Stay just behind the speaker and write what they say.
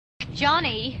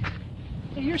Johnny.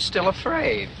 You're still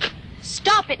afraid.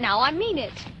 Stop it now, I mean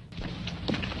it.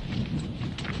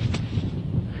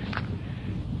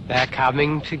 They're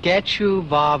coming to get you,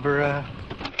 Barbara.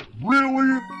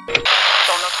 Really?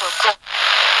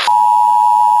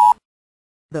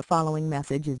 The following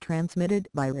message is transmitted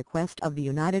by request of the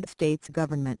United States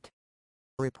government.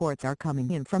 Reports are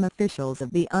coming in from officials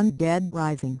of the Undead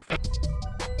Rising.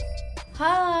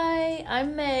 Hi,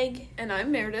 I'm Meg. And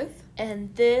I'm Meredith.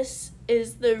 And this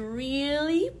is the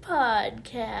Reely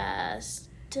podcast.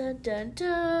 Dun dun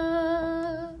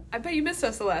dun. I bet you missed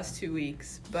us the last 2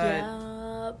 weeks, but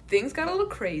Yup. things got a little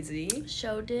crazy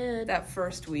Show did. that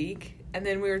first week. And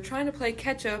then we were trying to play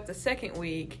catch up the second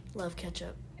week. Love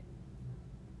ketchup.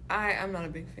 I'm not a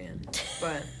big fan,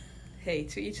 but hey,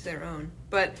 to each their own.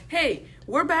 But hey,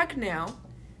 we're back now,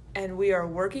 and we are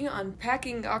working on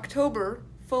packing October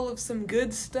full of some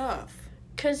good stuff.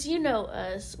 'Cause you know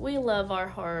us, we love our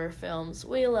horror films,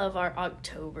 we love our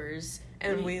Octobers.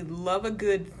 And we love a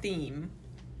good theme.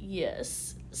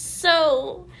 Yes.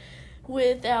 So,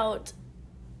 without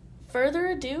further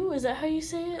ado, is that how you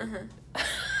say it? Uh-huh.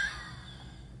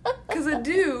 'Cause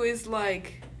ado is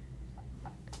like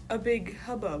a big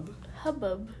hubbub.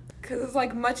 Hubbub. Because it's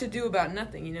like much ado about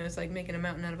nothing, you know? It's like making a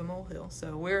mountain out of a molehill.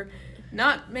 So we're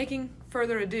not making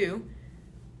further ado.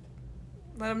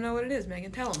 Let them know what it is,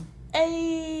 Megan. Tell them.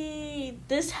 Hey,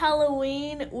 this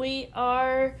Halloween we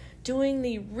are doing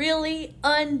the Really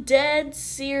Undead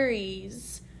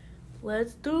series.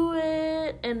 Let's do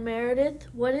it. And Meredith,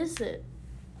 what is it?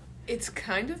 It's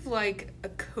kind of like a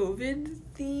COVID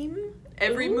theme.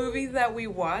 Every Ooh. movie that we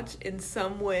watch in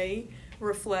some way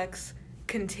reflects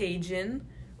contagion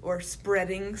or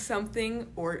spreading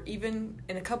something, or even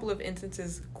in a couple of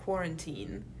instances,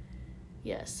 quarantine.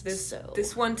 Yes,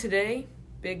 This one today,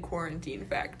 big quarantine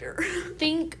factor.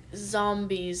 think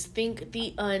zombies, think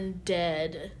the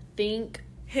undead, think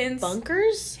Hence,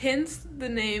 bunkers? hence the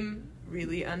name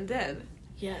Really Undead.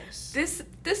 Yes.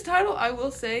 This title, I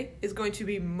will say, is going to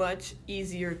be much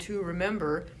easier to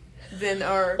remember than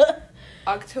our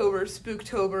October,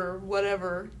 Spooktober,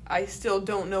 whatever. I still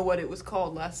don't know what it was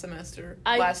called last year.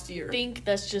 I think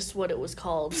that's just what it was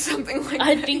called. Something like that.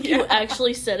 I think you yeah.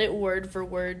 actually said it word for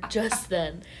word just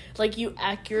then. Like you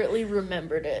accurately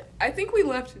remembered it. I think we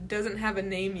left doesn't have a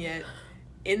name yet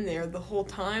in there the whole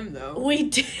time, though. We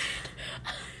did.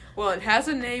 Well, it has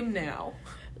a name now.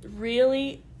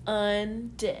 Really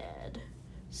Undead.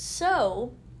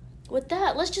 So, with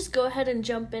that, let's just go ahead and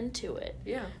jump into it.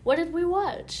 Yeah. What did we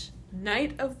watch?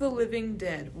 Night of the Living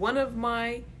Dead. One of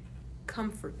my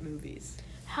comfort movies.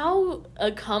 How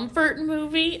a comfort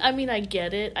movie? I mean, I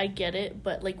get it,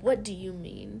 but like, what do you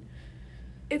mean?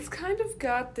 It's kind of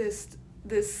got this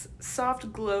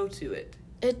soft glow to it.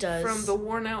 It does. From the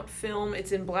worn out film,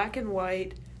 it's in black and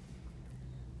white.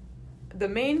 The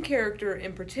main character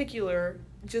in particular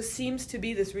just seems to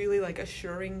be this really like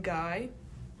assuring guy.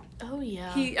 Oh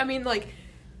yeah.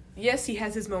 Yes, he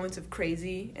has his moments of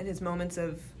crazy and his moments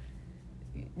of,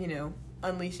 you know,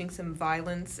 unleashing some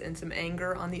violence and some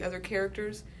anger on the other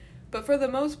characters. But for the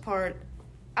most part,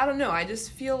 I don't know, I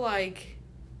just feel like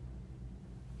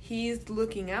he's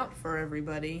looking out for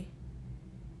everybody.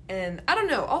 And I don't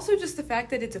know, also just the fact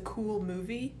that it's a cool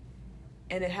movie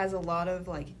and it has a lot of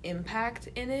like impact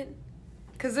in it.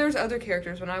 Because there's other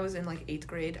characters. When I was in like 8th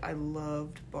grade, I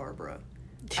loved Barbara.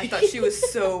 I thought she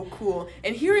was so cool.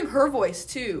 And hearing her voice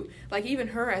too, like even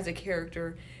her as a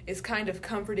character is kind of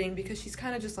comforting because she's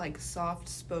kind of just like soft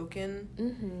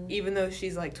spoken, even though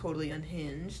she's like totally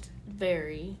unhinged.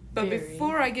 Very. But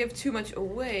before I give too much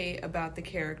away about the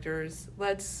characters,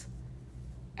 let's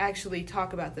actually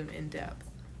talk about them in depth.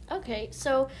 Okay,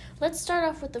 so let's start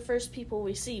off with the first people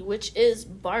we see, which is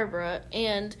Barbara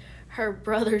and her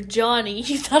brother Johnny.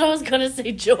 You thought I was going to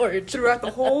say George. Throughout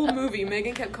the whole movie,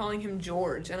 Megan kept calling him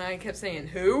George, and I kept saying,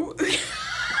 who?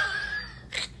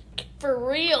 For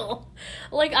real.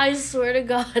 Like, I swear to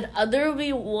God, there will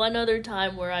be one other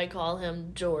time where I call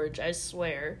him George, I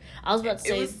swear. I was about to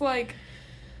say... It was like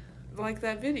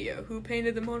that video, Who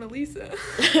Painted the Mona Lisa?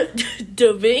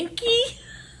 Da Vinci?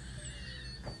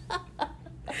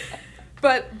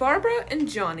 But Barbara and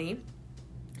Johnny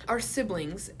are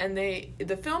siblings, and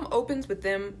the film opens with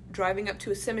them driving up to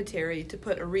a cemetery to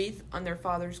put a wreath on their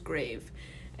father's grave.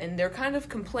 And they're kind of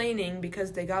complaining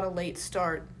because they got a late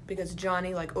start, because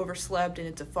Johnny, like, overslept and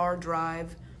it's a far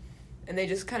drive, and they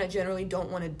just kind of generally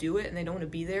don't want to do it, and they don't want to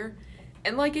be there.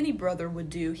 And like any brother would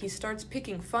do, he starts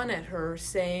picking fun at her,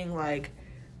 saying, like,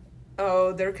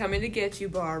 oh, they're coming to get you,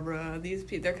 Barbara. These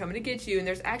people, they're coming to get you. And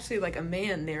there's actually, like, a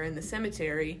man there in the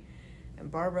cemetery. And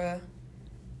Barbara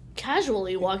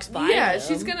casually walks by Yeah, him.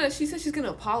 she says she's gonna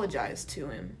apologize to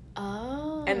him.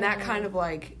 Oh. And that kind of,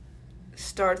 like,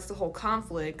 starts the whole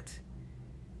conflict.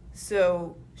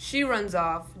 So she runs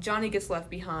off, Johnny gets left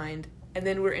behind, and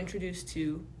then we're introduced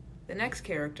to the next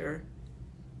character,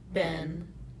 Ben,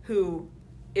 who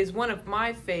is one of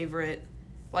my favorite,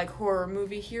 like, horror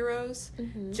movie heroes,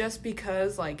 just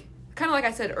because, like, kind of like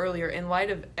I said earlier, in light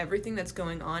of everything that's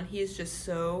going on, he is just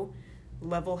so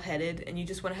level-headed, and you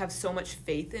just want to have so much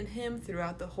faith in him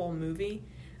throughout the whole movie.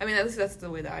 I mean, at least that's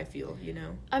the way that I feel, you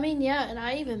know? I mean, yeah, and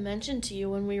I even mentioned to you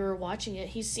when we were watching it,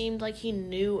 he seemed like he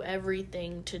knew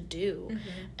everything to do.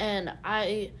 And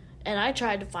I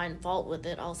tried to find fault with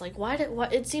it. I was like, why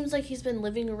it seems like he's been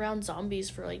living around zombies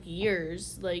for, like,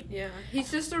 years. Like, yeah, he's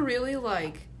just a really,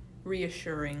 like,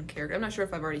 reassuring character. I'm not sure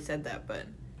if I've already said that, but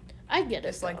I get it.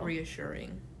 it's, like,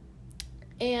 reassuring.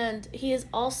 And he is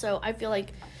also, I feel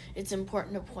like it's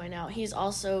important to point out, he's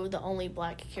also the only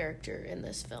black character in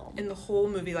this film. In the whole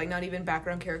movie, like, not even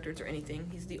background characters or anything.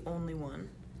 He's the only one.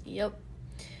 Yep.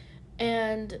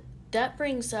 And that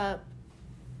brings up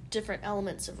different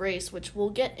elements of race, which we'll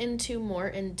get into more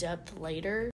in depth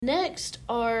later. Next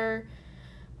are,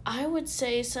 I would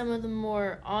say, some of the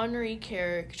more ornery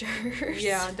characters.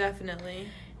 Yeah, definitely.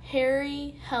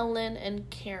 Harry, Helen, and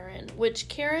Karen, which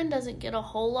Karen doesn't get a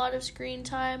whole lot of screen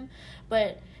time,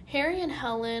 but Harry and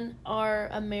Helen are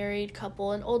a married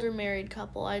couple, an older married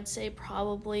couple. I'd say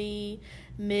probably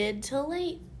mid to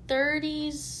late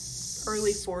 30s.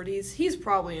 Early 40s. He's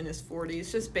probably in his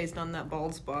 40s, just based on that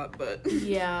bald spot, but...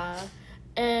 Yeah.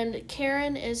 And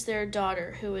Karen is their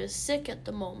daughter, who is sick at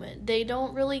the moment. They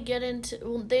don't really get into...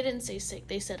 Well, they didn't say sick.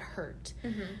 They said hurt.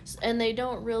 And they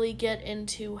don't really get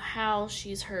into how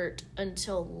she's hurt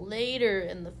until later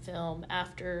in the film,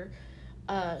 after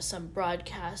some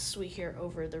broadcasts we hear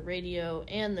over the radio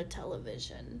and the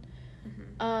television.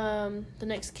 The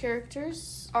next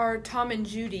characters are Tom and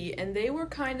Judy, and they were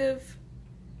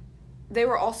they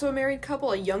were also a married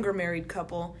couple, a younger married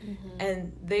couple,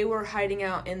 and they were hiding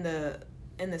out in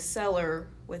the cellar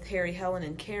with Harry, Helen,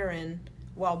 and Karen,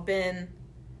 while Ben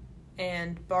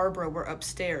and Barbara were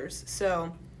upstairs.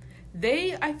 So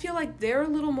I feel like they're a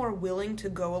little more willing to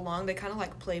go along. They kind of,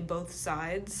 like, play both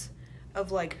sides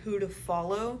of, like, who to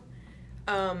follow.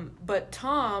 But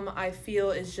Tom, I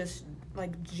feel, is just,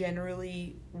 like,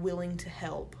 generally willing to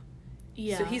help.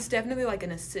 Yeah. So he's definitely, like,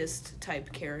 an assist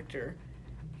type character.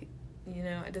 You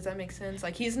know, does that make sense?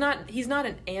 Like, he's not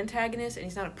an antagonist and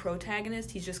he's not a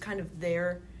protagonist. He's just kind of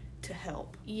there to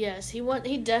help. Yes,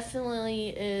 he definitely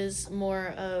is more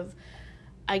of,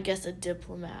 I guess, a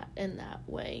diplomat in that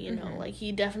way, you know. Like,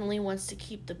 he definitely wants to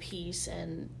keep the peace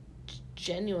and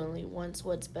genuinely wants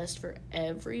what's best for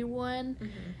everyone.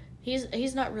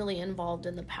 He's not really involved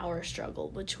in the power struggle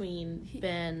between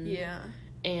Ben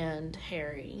and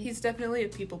Harry. He's definitely a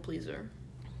people pleaser.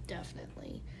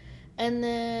 Definitely. And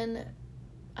then,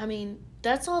 I mean,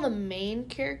 that's all the main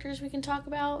characters we can talk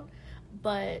about,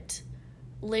 but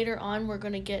later on we're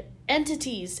going to get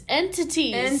entities.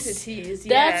 Yes.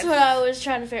 That's what I was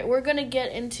trying to figure. We're going to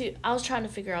get into, I was trying to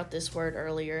figure out this word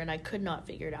earlier and I could not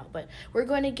figure it out, but we're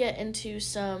going to get into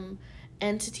some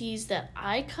entities that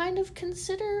I kind of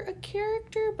consider a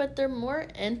character, but they're more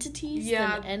entities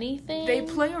than anything. They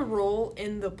play a role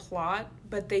in the plot,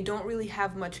 but they don't really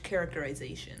have much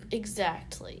characterization.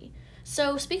 Exactly.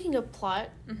 So, speaking of plot,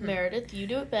 Meredith, you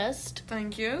do it best.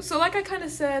 Thank you. So, like I kind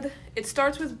of said, it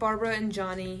starts with Barbara and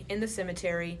Johnny in the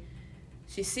cemetery.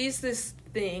 She sees this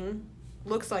thing,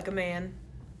 looks like a man,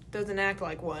 doesn't act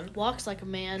like one. Walks like a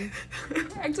man.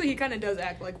 Actually, he kind of does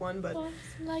act like one, but... Walks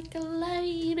like a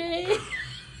lady.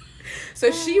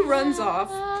 So she runs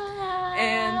off,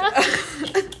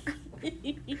 and...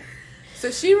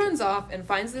 So she runs off and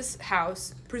finds this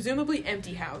house, presumably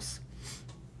empty house.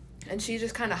 And she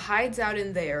just kind of hides out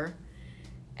in there.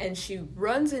 And she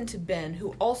runs into Ben,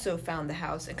 who also found the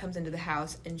house, and comes into the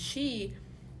house. And she,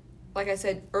 like I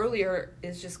said earlier,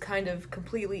 is just kind of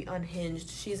completely unhinged.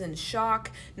 She's in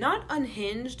shock. Not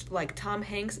unhinged like Tom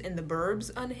Hanks in The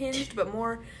Burbs unhinged, but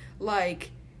more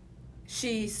like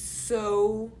she's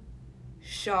so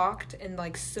shocked and,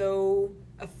 like, so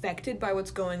affected by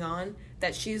what's going on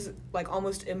that she's, like,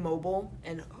 almost immobile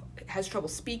and has trouble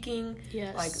speaking.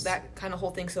 Yes. Like, that kind of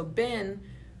whole thing. So Ben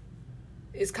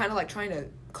is kind of, like, trying to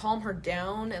calm her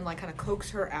down and, like, kind of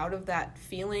coax her out of that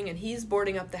feeling, and he's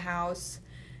boarding up the house,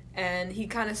 and he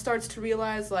kind of starts to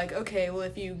realize, like, okay, well,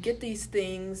 if you get these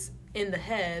things in the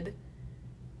head,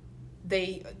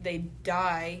 they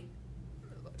die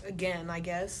again, I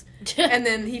guess. And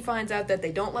then he finds out that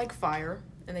they don't like fire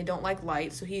and they don't like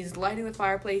light, so he's lighting the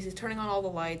fireplace, he's turning on all the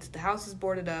lights, the house is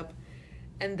boarded up,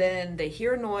 and then they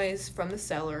hear a noise from the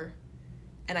cellar,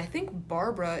 and I think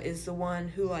Barbara is the one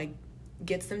who, like,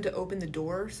 gets them to open the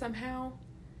door somehow.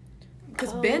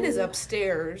 Because Ben is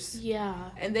upstairs. Yeah.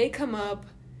 And they come up,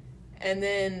 and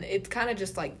then it's kind of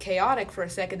just, like, chaotic for a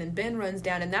second, and Ben runs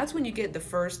down, and that's when you get the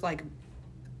first, like,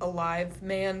 alive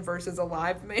man versus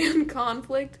alive man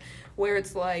conflict, where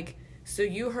it's like, so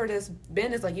you heard us,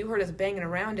 Ben is like, you heard us banging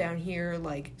around down here,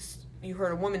 like, you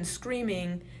heard a woman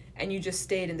screaming, and you just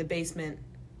stayed in the basement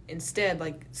instead.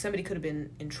 Like, somebody could have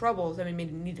been in trouble, somebody may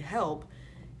need help.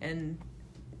 And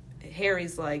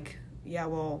Harry's like, yeah,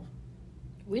 well,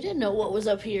 we didn't know what was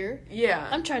up here. Yeah.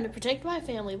 I'm trying to protect my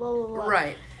family, blah, blah, blah.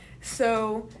 Right.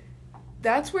 So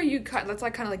that's where that's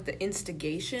like kind of like the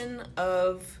instigation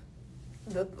of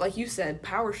the, like you said,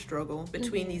 power struggle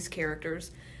between these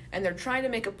characters. And they're trying to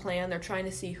make a plan. They're trying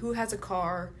to see who has a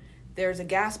car. There's a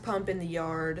gas pump in the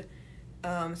yard.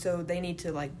 So they need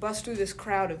to, like, bust through this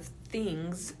crowd of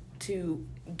things to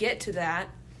get to that,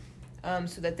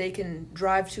 so that they can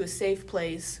drive to a safe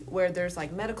place where there's,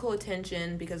 like, medical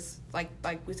attention, because, like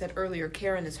we said earlier,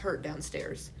 Karen is hurt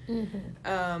downstairs.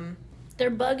 Mm-hmm.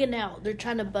 They're bugging out. They're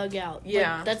trying to bug out.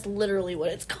 Yeah. Like, that's literally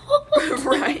what it's called.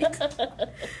 Right.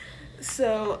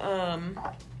 So,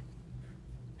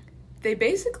 they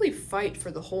basically fight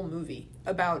for the whole movie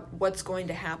about what's going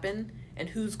to happen and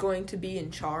who's going to be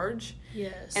in charge.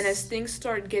 Yes. And as things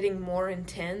start getting more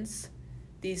intense,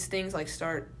 these things, like,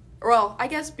 well, I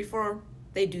guess before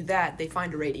they do that, they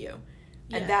find a radio.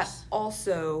 Yes. And that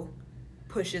also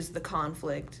pushes the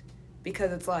conflict,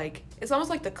 because it's like, it's almost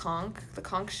like the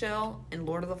conch shell in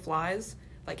Lord of the Flies.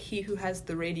 Like, he who has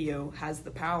the radio has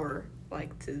the power,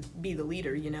 like, to be the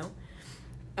leader, you know?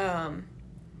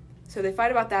 So they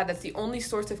fight about that. That's the only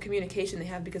source of communication they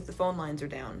have, because the phone lines are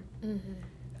down. Mm-hmm.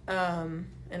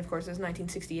 And of course, it was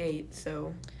 1968,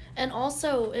 so... And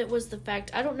also, it was the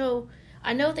fact, I don't know,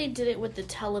 I know they did it with the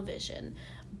television,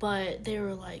 but they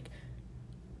were like,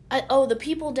 the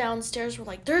people downstairs were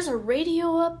like, there's a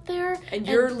radio up there. And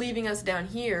you're leaving us down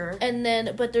here. And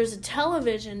then, but there's a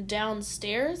television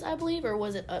downstairs, I believe, or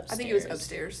was it upstairs? I think it was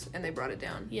upstairs, and they brought it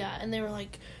down. Yeah, and they were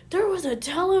like, there was a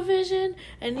television,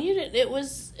 and you didn't, it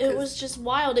was just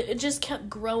wild. It just kept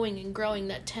growing and growing,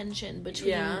 that tension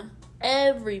between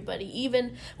everybody.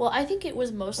 Even, well, I think it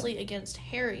was mostly against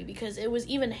Harry, because it was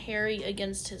even Harry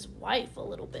against his wife a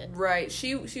little bit. Right.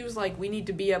 She was like, we need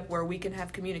to be up where we can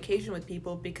have communication with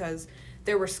people, because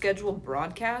there were scheduled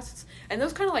broadcasts, and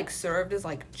those kind of, like, served as,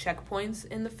 like, checkpoints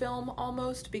in the film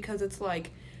almost, because it's like,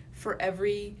 for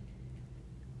every,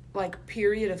 like,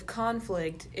 period of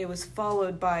conflict, it was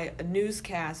followed by a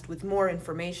newscast with more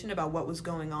information about what was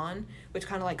going on, which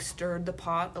kind of, like, stirred the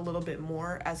pot a little bit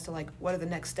more as to, like, what are the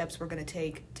next steps we're going to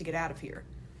take to get out of here.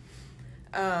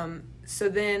 So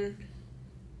then,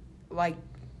 like,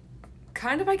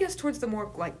 kind of, I guess, towards the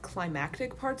more, like,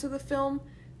 climactic parts of the film,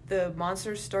 the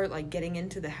monsters start, like, getting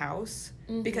into the house,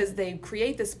 because they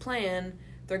create this plan.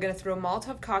 They're going to throw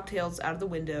Molotov cocktails out of the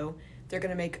window. They're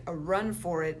going to make a run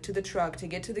for it to the truck to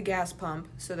get to the gas pump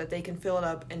so that they can fill it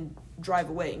up and drive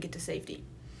away and get to safety.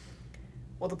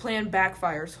 Well, the plan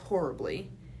backfires horribly,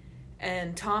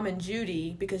 and Tom and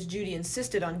Judy, because Judy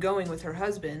insisted on going with her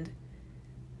husband,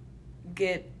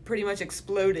 get pretty much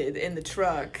exploded in the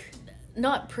truck.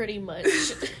 Not pretty much.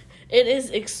 It is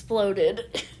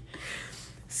exploded.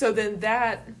 So then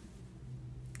that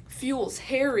fuels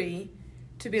Harry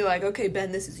to be like, okay,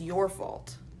 Ben, this is your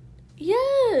fault.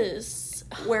 Yes.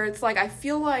 Where it's like, I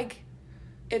feel like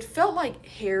it felt like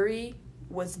Harry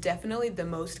was definitely the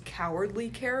most cowardly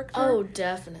character. Oh,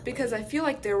 definitely. Because I feel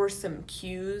like there were some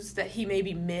cues that he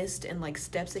maybe missed, and, like,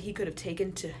 steps that he could have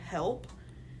taken to help,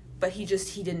 but he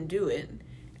didn't do it.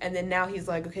 And then now he's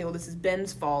like, okay, well, this is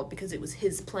Ben's fault because it was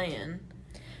his plan.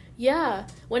 Yeah,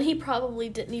 when he probably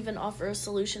didn't even offer a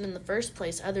solution in the first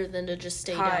place other than to just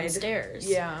stay downstairs.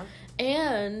 Yeah.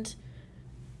 And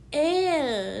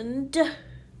I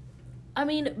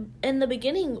mean, in the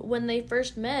beginning, when they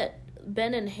first met,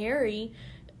 Ben and Harry,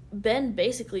 Ben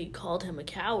basically called him a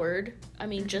coward. I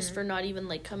mean, just for not even,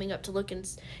 like, coming up to look, and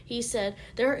he said,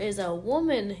 there is a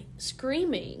woman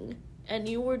screaming, and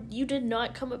you did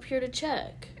not come up here to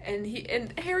check.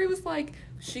 And Harry was like,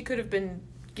 she could have been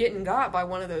getting got by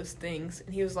one of those things.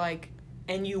 And he was like,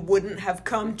 and you wouldn't have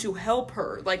come to help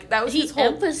her. Like, that was his whole...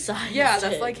 He emphasized that's,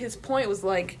 it. like, his point was,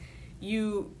 like,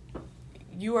 you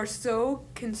are so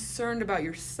concerned about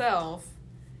yourself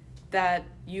that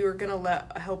you're gonna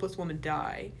let a helpless woman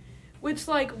die. Which,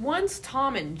 like, once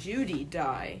Tom and Judy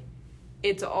die,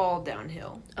 it's all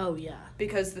downhill. Oh, yeah.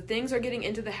 Because the things are getting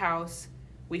into the house.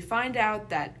 We find out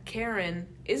that Karen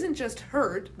isn't just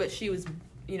hurt, but she was,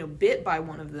 bit by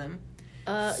one of them.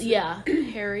 Yeah,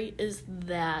 Harry is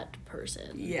that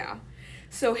person. Yeah.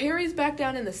 So Harry's back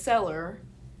down in the cellar.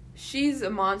 She's a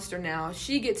monster now.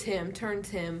 She gets him, turns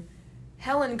him.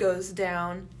 Helen goes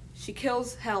down. She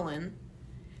kills Helen.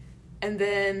 And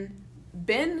then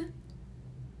Ben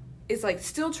is, like,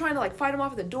 still trying to, like, fight him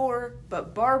off at the door.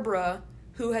 But Barbara,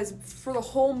 who has, for the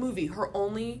whole movie, her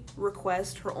only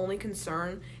request, her only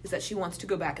concern is that she wants to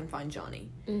go back and find Johnny.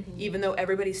 Mm-hmm. Even though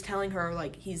everybody's telling her,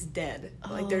 like, he's dead.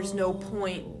 Like, there's no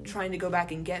point trying to go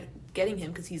back and getting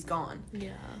him because he's gone.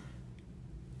 Yeah.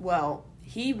 Well,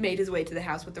 he made his way to the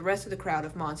house with the rest of the crowd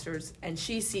of monsters, and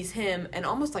she sees him and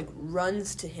almost, like,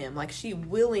 runs to him. Like, she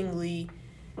willingly,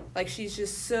 like, she's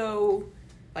just so,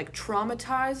 like,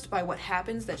 traumatized by what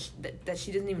happens that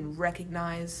she doesn't even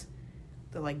recognize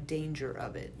the, like, danger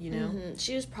of it, you know? Mm-hmm.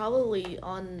 She was probably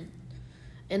on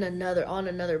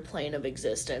another plane of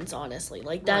existence, honestly.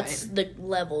 Like, that's the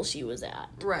level she was at.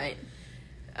 Right.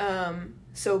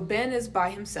 So Ben is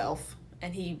by himself,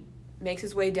 and he makes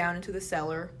his way down into the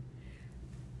cellar.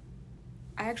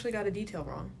 I actually got a detail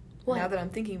wrong. What? Now that I'm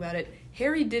thinking about it.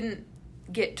 Harry didn't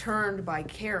get turned by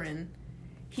Karen.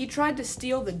 He tried to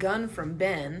steal the gun from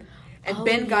Ben, and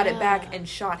Ben got it back and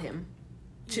shot him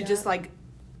to just, like,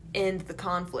 end the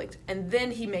conflict. And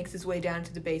then he makes his way down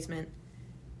to the basement,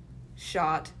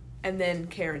 shot, and then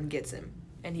Karen gets him,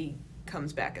 and he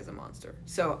comes back as a monster.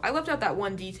 So I left out that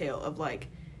one detail of, like,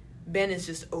 Ben is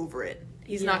just over it.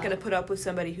 He's not going to put up with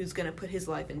somebody who's going to put his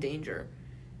life in danger.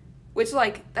 Which,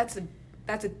 like, that's a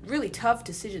really tough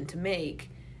decision to make.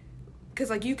 Because,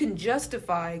 like, you can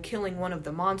justify killing one of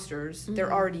the monsters. Mm-hmm.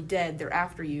 They're already dead. They're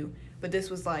after you. But this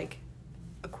was, like,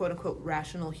 a quote-unquote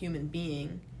rational human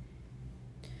being.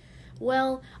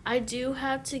 Well, I do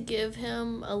have to give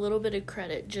him a little bit of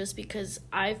credit just because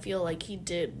I feel like he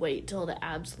did wait till the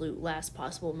absolute last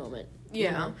possible moment.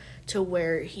 You know, to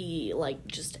where he, like,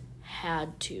 just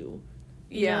had to.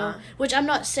 You know? Which I'm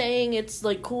not saying it's,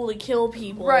 like, cool to kill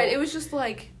people. Right. It was just,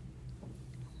 like,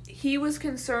 he was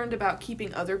concerned about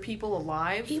keeping other people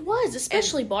alive. He was,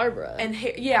 especially Barbara. And,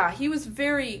 he was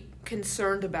very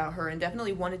concerned about her and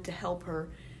definitely wanted to help her.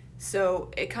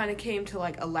 So it kind of came to,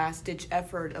 like, a last-ditch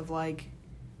effort of, like,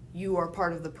 you are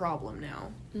part of the problem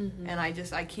now. Mm-hmm. And I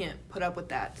can't put up with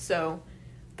that. So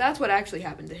that's what actually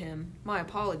happened to him. My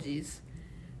apologies.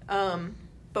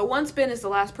 But once Ben is the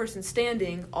last person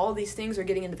standing, all these things are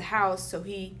getting into the house, so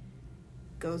he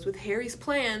goes with Harry's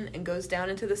plan and goes down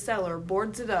into the cellar,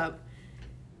 boards it up,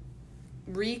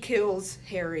 re-kills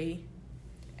Harry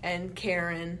and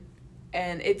Karen,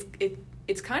 and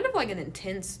it's kind of like an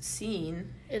intense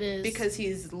scene. It is. Because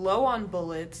he's low on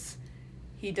bullets.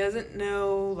 He doesn't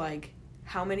know, like,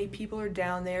 how many people are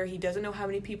down there. He doesn't know how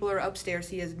many people are upstairs.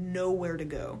 He has nowhere to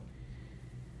go.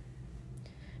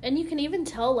 And you can even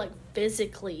tell, like,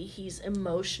 physically he's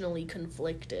emotionally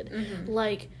conflicted. Mm-hmm.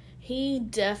 Like, he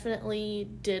definitely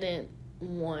didn't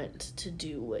want to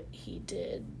do what he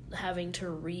did, having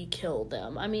to re-kill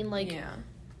them. I mean, like... Yeah.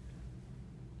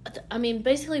 I mean,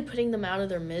 basically putting them out of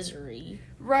their misery.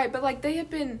 Right, but, like, they have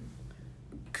been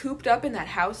cooped up in that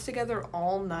house together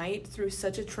all night through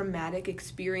such a traumatic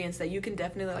experience that you can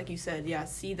definitely, like you said,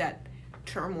 see that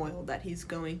turmoil that he's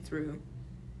going through.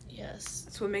 Yes.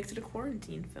 That's what makes it a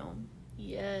quarantine film.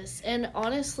 Yes. And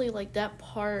honestly, like, that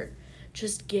part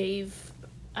just gave...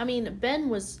 I mean, Ben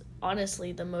was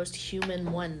honestly the most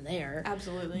human one there.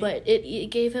 Absolutely. But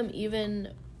it gave him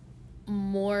even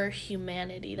more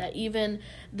humanity. That even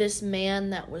this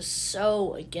man that was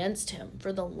so against him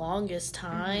for the longest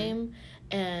time,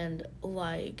 mm-hmm. and,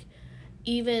 like,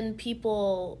 even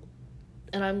people...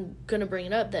 And I'm going to bring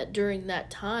it up that during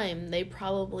that time, they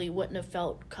probably wouldn't have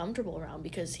felt comfortable around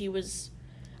because he was...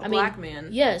 a black man.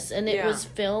 Yes, and it was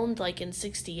filmed, like, in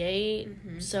 68,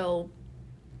 mm-hmm. so...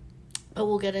 But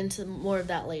we'll get into more of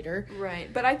that later.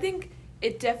 Right, but I think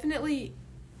it definitely...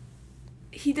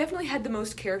 He definitely had the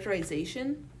most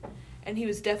characterization, and he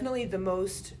was definitely the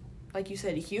most, like you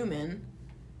said, human,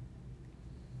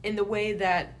 in the way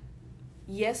that,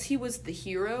 yes, he was the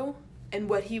hero, and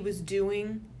what he was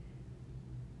doing...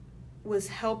 was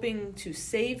helping to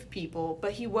save people,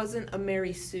 but he wasn't a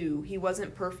Mary Sue. He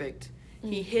wasn't perfect.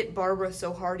 Mm. He hit Barbara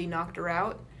so hard he knocked her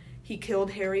out. He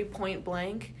killed Harry point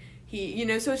blank.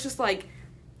 So it's just like,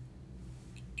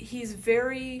 he's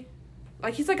very,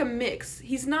 like, he's like a mix.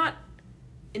 He's not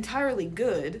entirely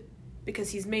good because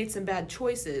he's made some bad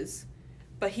choices,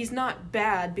 but he's not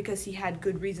bad because he had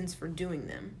good reasons for doing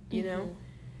them, you mm-hmm. know?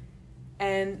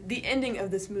 And the ending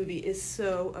of this movie is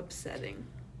so upsetting.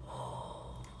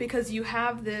 Because you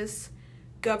have this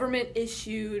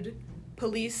government-issued,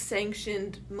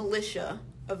 police-sanctioned militia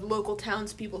of local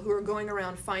townspeople who are going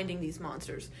around finding these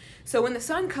monsters. So when the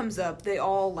sun comes up, they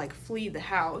all, like, flee the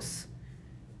house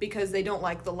because they don't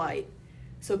like the light.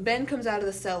 So Ben comes out of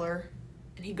the cellar,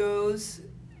 and he goes,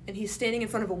 and he's standing in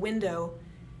front of a window,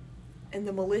 and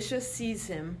the militia sees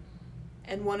him,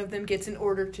 and one of them gets an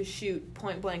order to shoot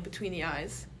point blank between the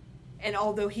eyes. And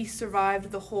although he survived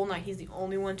the whole night, he's the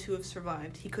only one to have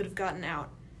survived. He could have gotten out.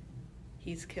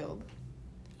 He's killed.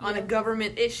 On a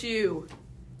government issue.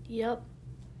 Yep.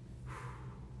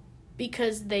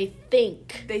 Because they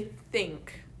think. They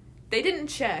think. They didn't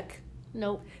check.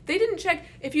 Nope. They didn't check.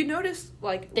 If you notice,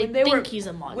 like, They when they think were, he's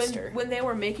a monster. When they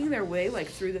were making their way, like,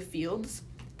 through the fields,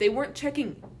 they weren't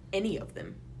checking any of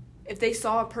them. If they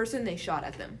saw a person, they shot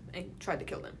at them and tried to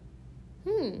kill them.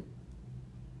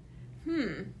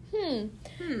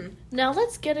 Now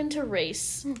let's get into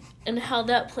race and how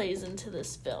that plays into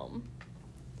this film.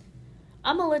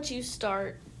 I'm gonna let you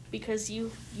start because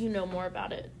you know more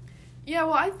about it. Yeah,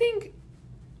 well, I think,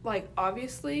 like,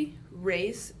 obviously,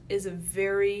 race is a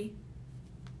very,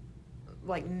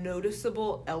 like,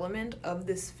 noticeable element of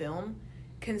this film,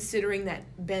 considering that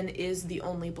Ben is the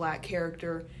only black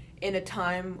character in a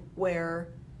time where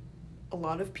a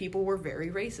lot of people were very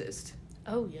racist.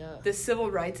 Oh, yeah. The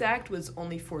Civil Rights Act was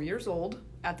only 4 years old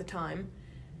at the time,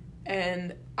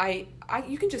 and I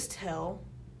you can just tell,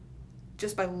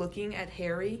 just by looking at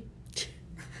Harry,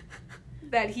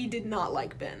 that he did not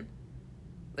like Ben.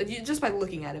 Just by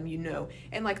looking at him, you know.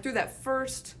 And, like, through that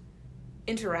first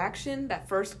interaction, that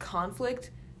first conflict,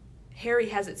 Harry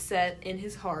has it set in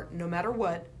his heart, no matter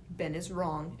what, Ben is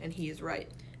wrong and he is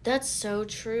right. That's so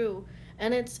true.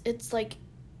 And it's like,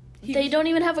 they don't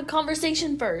even have a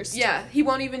conversation first. Yeah, he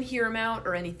won't even hear him out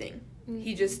or anything.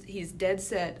 He's dead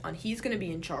set on he's going to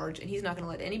be in charge, and he's not going to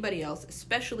let anybody else,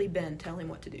 especially Ben, tell him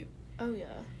what to do. Oh, yeah.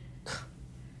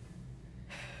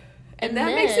 And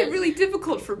that makes it really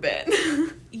difficult for Ben.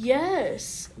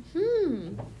 Yes.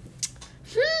 And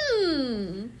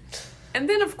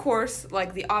then, of course,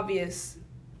 like, the obvious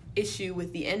issue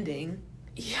with the ending,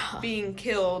 being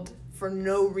killed for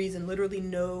no reason, literally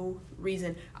no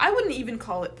reason. I wouldn't even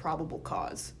call it probable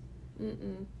cause.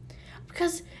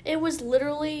 Because it was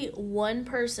literally one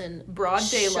person broad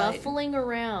daylight shuffling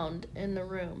around in the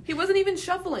room. He wasn't even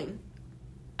shuffling.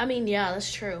 I mean, yeah,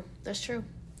 that's true. That's true.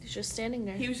 He's just standing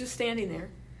there. He was just standing there.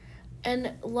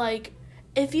 And, like,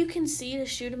 if you can see to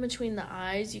shoot him between the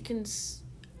eyes,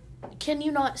 can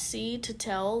you not see to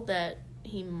tell that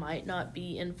he might not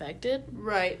be infected?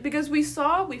 Right, because we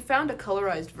found a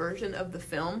colorized version of the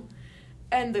film,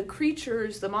 and the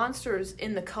creatures, the monsters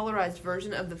in the colorized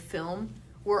version of the film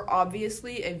were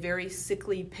obviously a very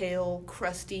sickly, pale,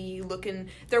 crusty looking.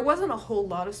 There wasn't a whole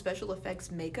lot of special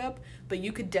effects makeup, but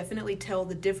you could definitely tell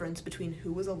the difference between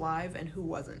who was alive and who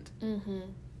wasn't.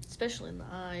 Especially in the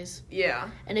eyes. Yeah.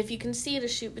 And if you can see to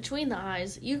shoot between the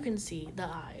eyes, you can see the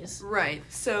eyes. Right.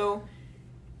 So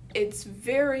it's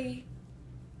very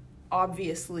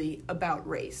obviously about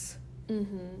race.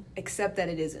 Except that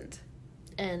it isn't.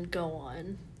 And go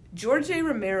on. George A.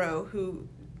 Romero, who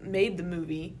made the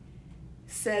movie,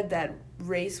 said that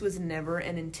race was never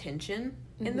an intention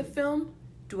in the film.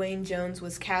 Dwayne Jones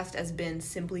was cast as Ben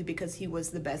simply because he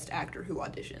was the best actor who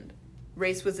auditioned.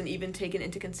 Race wasn't even taken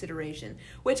into consideration,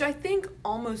 which I think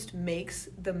almost makes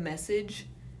the message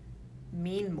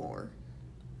mean more.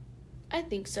 I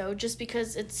think so, just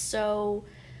because it's so,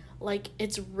 like,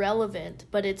 it's relevant,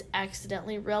 but it's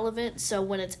accidentally relevant, so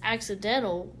when it's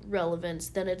accidental relevance,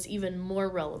 then it's even more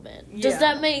relevant. Yeah. Does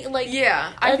that make, like...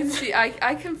 Yeah, I can see,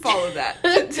 I can follow that,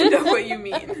 to know what you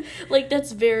mean. Like,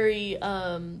 that's very,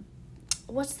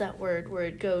 what's that word, where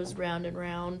it goes round and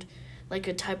round, like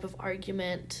a type of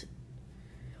argument?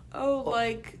 Oh,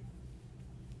 like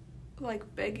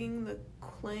begging the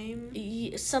claim?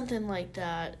 Something like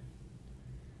that.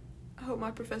 I hope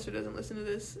my professor doesn't listen to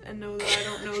this and know that I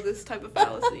don't know this type of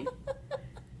fallacy.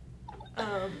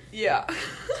 Yeah.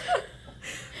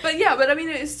 but I mean,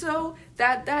 it's so,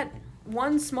 that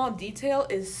one small detail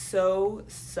is so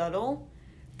subtle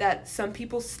that some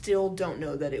people still don't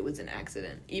know that it was an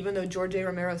accident. Even though George A.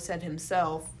 Romero said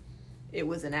himself it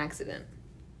was an accident.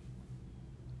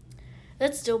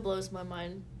 That still blows my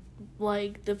mind.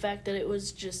 Like, the fact that it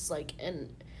was just, like, an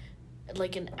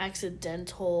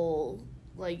accidental...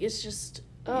 Like, it's just...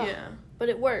 Yeah. But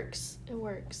it works. It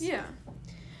works. Yeah.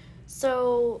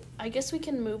 So, I guess we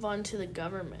can move on to the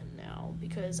government now.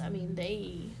 Because, I mean,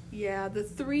 they... Yeah, the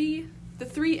three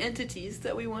entities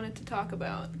that we wanted to talk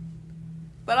about.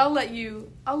 But I'll let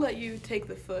you take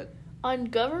the foot. On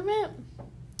government?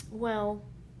 Well...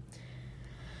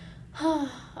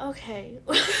 okay.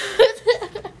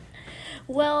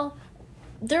 Well,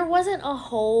 there wasn't a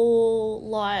whole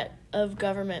lot of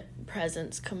government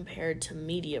presence compared to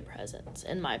media presence,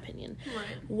 in my opinion. Right.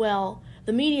 Well,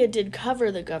 the media did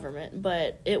cover the government,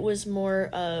 but it was more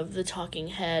of the talking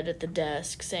head at the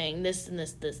desk saying this and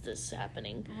this is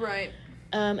happening. Right.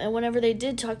 And whenever they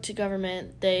did talk to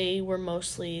government, they were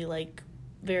mostly, like,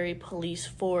 very police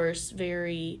force,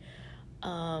 very,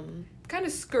 kind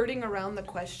of skirting around the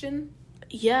question.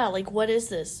 Yeah, like, what is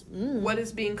this? What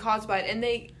is being caused by it? And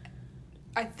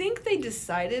I think they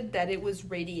decided that it was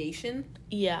radiation.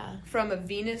 Yeah. From a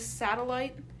Venus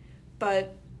satellite,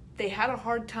 but they had a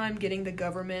hard time getting the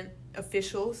government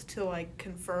officials to, like,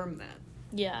 confirm that.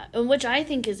 Yeah, and which I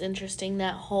think is interesting,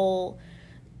 the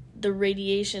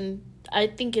radiation. I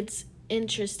think it's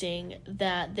interesting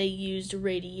that they used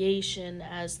radiation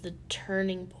as the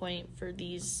turning point for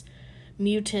these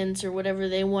mutants or whatever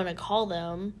they want to call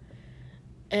them,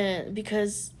 and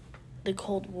because the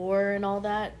Cold War and all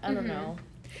that. I don't know.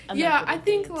 I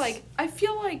think I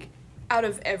feel like out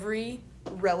of every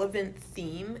relevant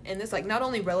theme, and it's like not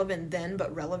only relevant then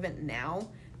but relevant now,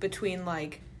 between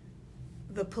like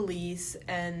the police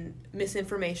and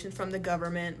misinformation from the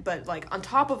government, but like on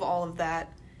top of all of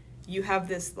that, you have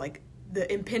this like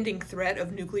the impending threat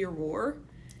of nuclear war,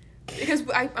 because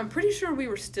I'm pretty sure we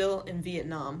were still in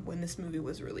Vietnam when this movie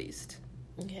was released.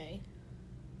 Okay.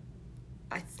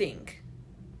 I think.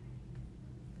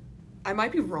 I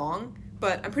might be wrong,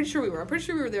 but I'm pretty sure we were. I'm pretty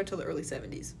sure we were there till the early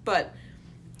 70s. But,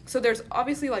 so there's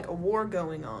obviously, like, a war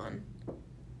going on.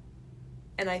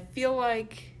 And I feel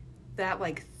like that,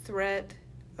 like, threat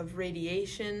of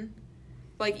radiation,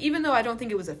 like, even though I don't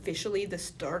think it was officially the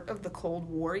start of the Cold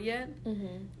War yet,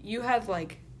 you had,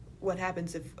 like, what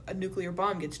happens if a nuclear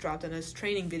bomb gets dropped, and us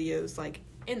training videos, like,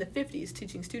 in the 50s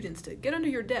teaching students to get under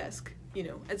your desk, you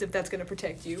know, as if that's going to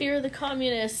protect you. Fear the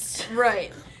communists.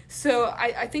 Right. So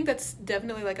I think that's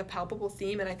definitely, like, a palpable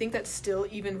theme, and I think that's still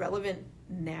even relevant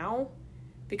now,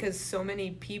 because so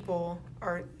many people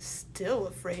are still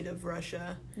afraid of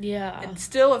Russia. Yeah. And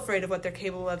still afraid of what they're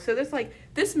capable of. So there's, like,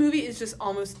 this movie is just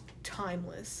almost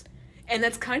timeless. And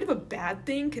that's kind of a bad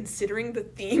thing, considering the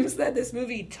themes that this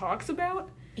movie talks about.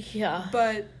 Yeah.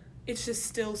 But it's just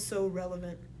still so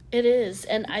relevant. It is,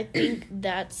 and I think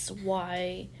that's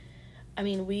why, I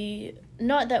mean,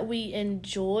 not that we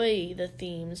enjoy the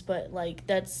themes, but, like,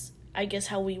 that's, I guess,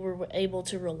 how we were able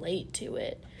to relate to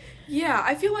it. Yeah,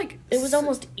 I feel like... It was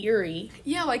almost eerie.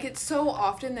 Yeah, like, it's so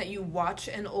often that you watch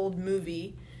an old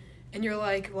movie, and you're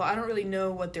like, well, I don't really know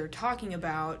what they're talking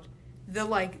about.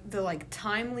 The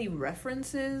timely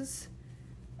references,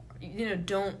 you know,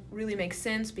 don't really make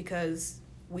sense because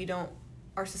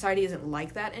our society isn't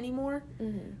like that anymore.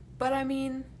 Mm-hmm. But, I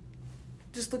mean,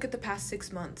 just look at the past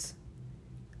 6 months.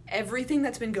 Everything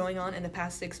that's been going on in the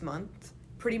past 6 months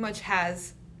pretty much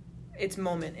has its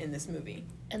moment in this movie.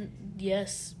 And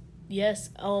yes,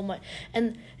 oh my,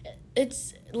 and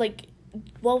it's, like,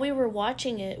 while we were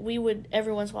watching it,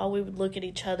 every once in a while, we would look at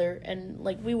each other, and,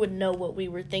 like, we would know what we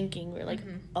were thinking. We're like,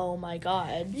 oh my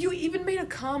god. You even made a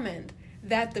comment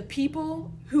that the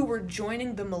people who were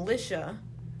joining the militia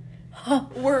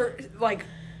were, like,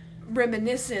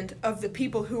 reminiscent of the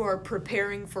people who are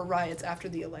preparing for riots after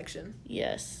the election.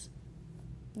 Yes,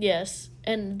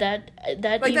 and that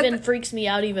like even freaks me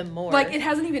out even more. Like, it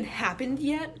hasn't even happened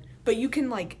yet, but you can,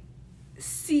 like,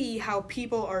 see how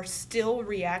people are still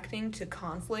reacting to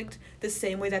conflict the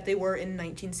same way that they were in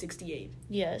 1968.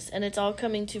 Yes, and it's all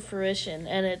coming to fruition,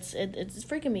 and it's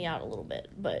freaking me out a little bit,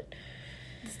 but...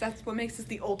 That's what makes this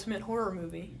the ultimate horror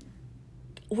movie.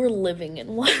 We're living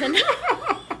in one.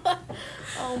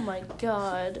 Oh my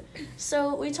god.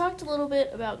 So we talked a little bit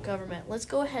about government. Let's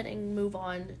go ahead and move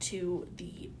on to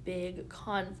the big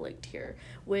conflict here,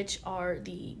 which are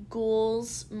the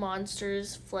ghouls,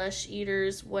 monsters, flesh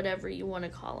eaters, whatever you want to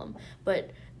call them.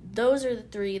 But those are the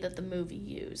three that the movie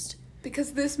used.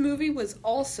 Because this movie was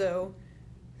also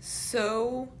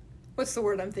so... What's the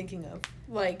word I'm thinking of?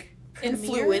 Like,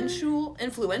 influential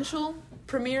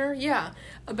premiere, yeah,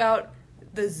 about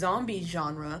the zombie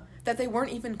genre, that they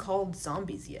weren't even called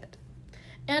zombies yet.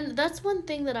 And that's one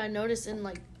thing that I noticed in,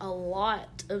 like, a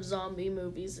lot of zombie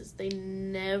movies is they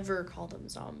never call them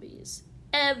zombies.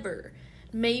 Ever.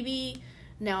 Maybe,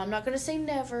 now I'm not going to say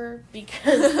never,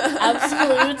 because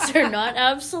absolutes are not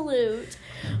absolute,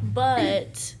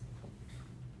 but,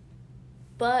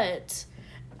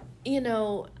 you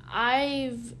know,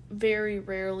 I've very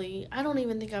rarely, I don't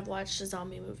even think I've watched a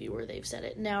zombie movie where they've said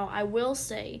it. Now, I will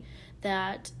say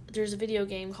that there's a video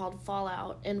game called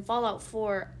Fallout, and Fallout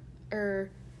 4,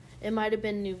 or it might have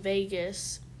been New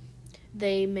Vegas,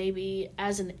 they maybe,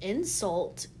 as an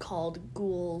insult, called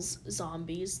ghouls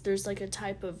zombies. There's, like, a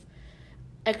type of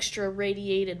extra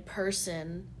radiated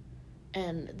person,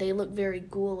 and they look very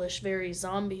ghoulish, very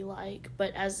zombie-like,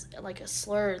 but as like a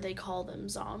slur they call them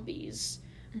zombies,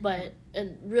 but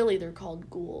and really they're called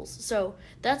ghouls. So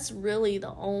that's really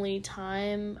the only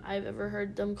time I've ever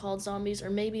heard them called zombies, or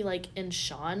maybe like in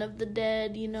Shaun of the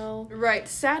Dead, you know. Right.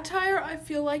 Satire, I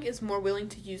feel like, is more willing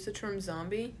to use the term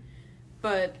zombie,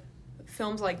 but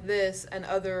films like this and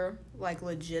other like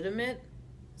legitimate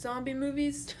zombie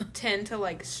movies tend to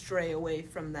like stray away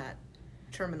from that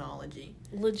terminology.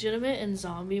 Legitimate and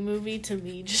zombie movie to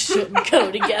me just shouldn't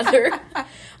go together.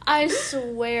 I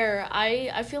swear,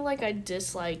 I feel like I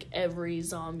dislike every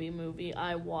zombie movie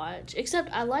I watch,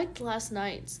 except I liked Last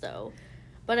Night's though,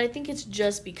 but I think it's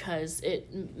just because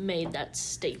it made that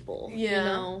staple. Yeah. You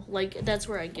know, like that's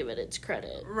where I give it its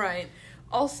credit. Right.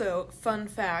 Also, fun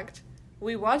fact,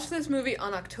 we watched this movie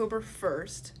on October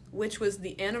 1st, which was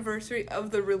the anniversary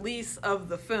of the release of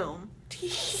the film.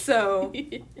 So,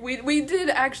 we did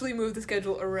actually move the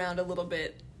schedule around a little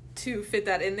bit to fit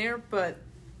that in there, but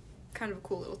kind of a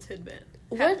cool little tidbit.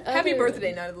 Happy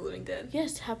birthday, Night of the Living Dead.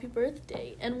 Yes, happy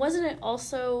birthday. And wasn't it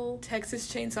also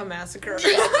Texas Chainsaw Massacre?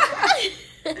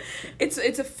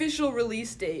 Its official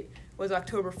release date was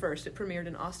October 1st. It premiered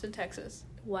in Austin, Texas.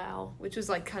 Wow. Which was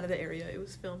like kind of the area it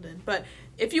was filmed in. But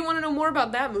if you want to know more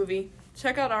about that movie,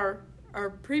 check out our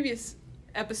previous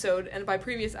episode, and by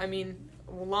previous I mean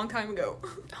a long time ago.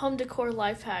 Home decor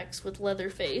life hacks with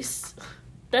Leatherface.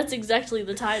 That's exactly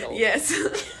the title. Yes.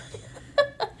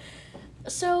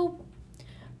 So,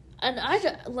 and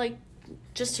I, like,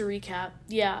 just to recap,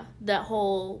 yeah, that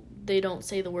whole they don't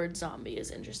say the word zombie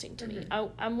is interesting to me.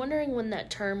 I'm wondering when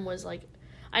that term was, like,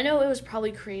 I know it was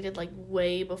probably created, like,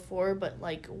 way before, but,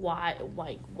 like, why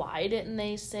didn't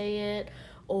they say it?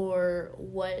 Or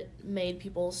what made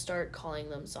people start calling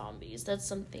them zombies? That's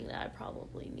something that I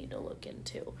probably need to look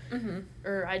into.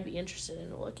 Or I'd be interested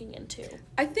in looking into.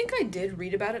 I think I did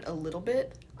read about it a little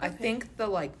bit. Okay. I think the,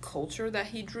 like, culture that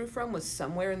he drew from was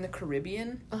somewhere in the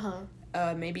Caribbean.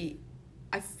 Maybe,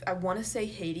 I want to say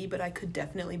Haiti, but I could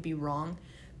definitely be wrong.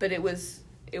 But it was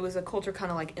a culture kind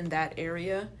of, like, in that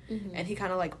area. And he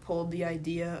kind of, like, pulled the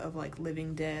idea of, like,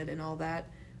 living dead and all that.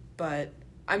 But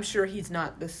I'm sure he's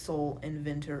not the sole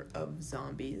inventor of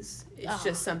zombies. It's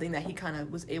just something that he kind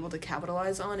of was able to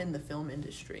capitalize on in the film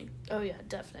industry. Oh, yeah,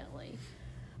 definitely.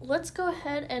 Let's go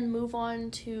ahead and move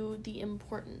on to the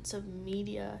importance of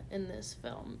media in this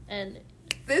film. And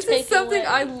this is something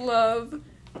I love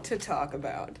to talk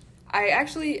about. I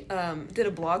actually did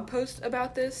a blog post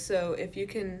about this, so if you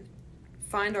can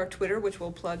find our Twitter, which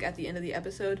we'll plug at the end of the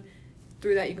episode,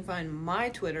 through that you can find my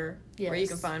Twitter, where you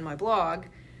can find my blog.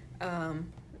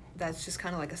 That's just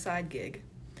kind of like a side gig.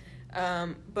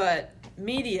 But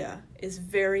media is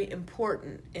very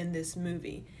important in this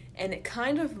movie, and it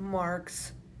kind of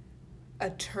marks a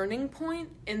turning point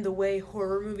in the way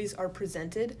horror movies are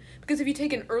presented. Because if you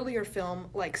take an earlier film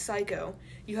like Psycho,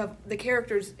 you have the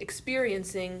characters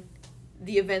experiencing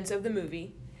the events of the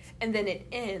movie, and then it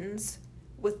ends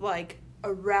with like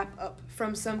a wrap up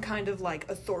from some kind of like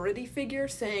authority figure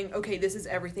saying, okay, this is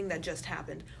everything that just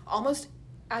happened. Almost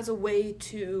as a way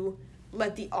to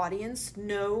let the audience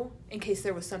know in case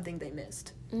there was something they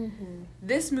missed.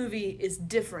 This movie is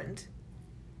different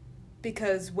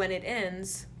because when it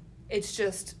ends, it's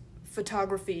just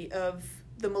photography of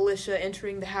the militia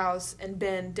entering the house and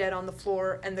Ben dead on the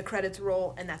floor and the credits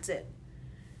roll and that's it.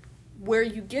 Where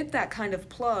you get that kind of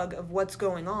plug of what's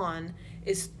going on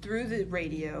is through the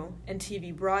radio and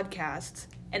TV broadcasts,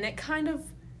 and it kind of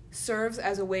serves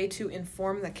as a way to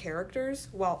inform the characters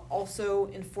while also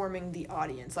informing the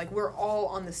audience. Like, we're all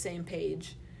on the same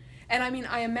page. And I mean,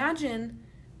 I imagine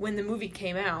when the movie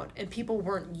came out and people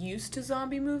weren't used to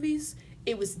zombie movies,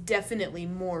 it was definitely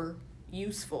more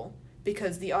useful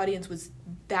because the audience was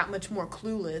that much more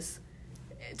clueless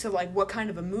to like what kind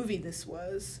of a movie this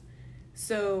was.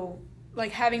 So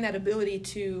like having that ability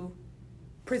to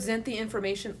present the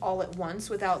information all at once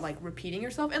without like repeating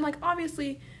yourself, and like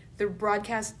obviously the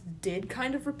broadcasts did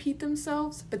kind of repeat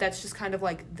themselves, but that's just kind of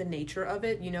like the nature of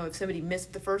it. You know, if somebody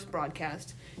missed the first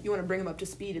broadcast, you want to bring them up to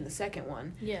speed in the second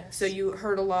one. Yes. So you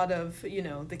heard a lot of, you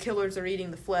know, the killers are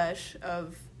eating the flesh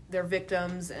of their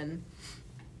victims and,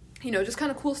 you know, just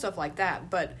kind of cool stuff like that.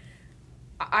 But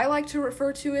I like to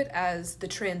refer to it as the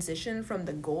transition from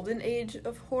the golden age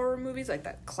of horror movies, like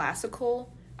that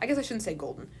classical, I guess I shouldn't say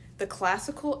golden, the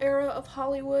classical era of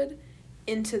Hollywood,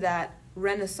 into that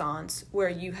Renaissance where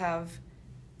you have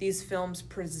these films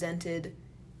presented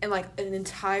in like an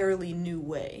entirely new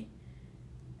way.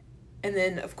 And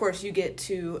then of course you get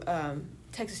to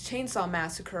Texas Chainsaw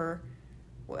Massacre,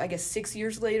 I guess 6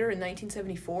 years later in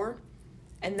 1974,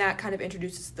 and that kind of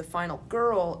introduces the final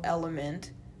girl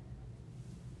element.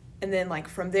 And then, like,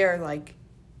 from there, like,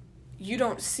 you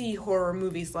don't see horror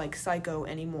movies like Psycho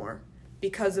anymore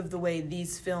because of the way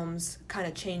these films kind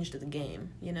of changed the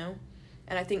game, you know?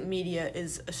 And I think media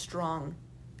is a strong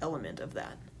element of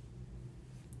that.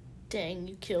 Dang,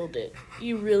 you killed it.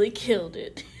 You really killed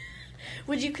it.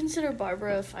 Would you consider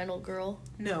Barbara a final girl?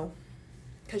 No,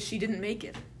 because she didn't make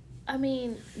it. I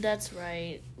mean, that's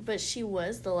right, but she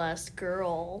was the last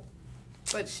girl.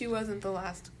 But she wasn't the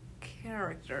last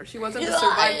character. She wasn't the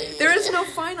survivor. There is no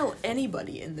final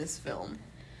anybody in this film,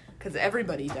 because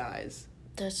everybody dies.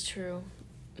 That's true.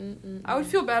 Mm-mm-mm. I would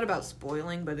feel bad about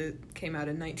spoiling, but it came out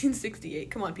in 1968.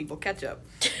 Come on, people, catch up.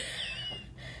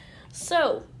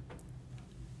 So,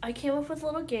 I came up with a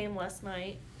little game last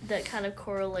night that kind of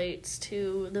correlates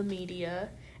to the media,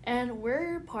 and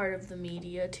we're part of the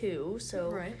media too, so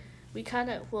Right. we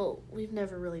kind of, well, we've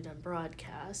never really done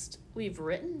broadcast. We've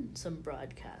written some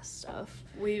broadcast stuff.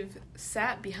 We've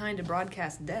sat behind a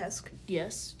broadcast desk.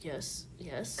 Yes.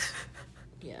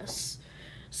 Yes.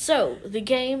 So, the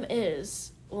game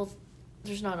is, well,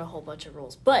 there's not a whole bunch of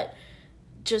rules, but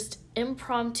just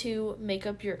impromptu make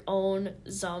up your own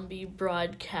zombie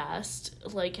broadcast,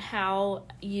 like how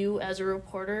you as a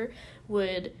reporter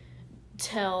would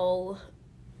tell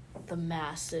the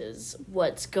masses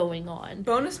what's going on.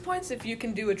 Bonus points if you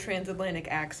can do a transatlantic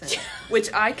accent,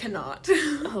 which I cannot.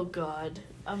 Oh god.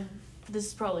 This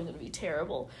is probably going to be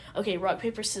terrible. Okay, rock,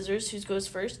 paper, scissors. Who goes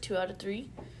first? 2 out of 3.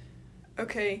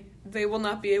 Okay, they will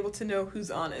not be able to know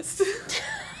who's honest.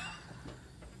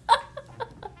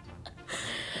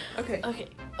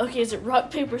 Okay, is it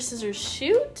rock, paper, scissors,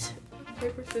 shoot?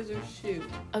 Paper, scissors, shoot.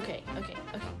 Okay.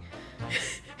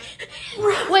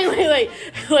 Wait.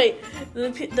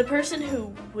 The person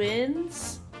who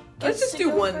wins Let's gets just to do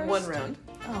go one first? round.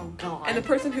 Oh god. And the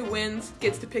person who wins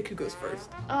gets to pick who goes first.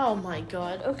 Oh my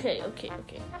god. Okay.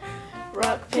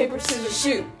 Rock, paper, scissors,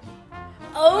 shoot.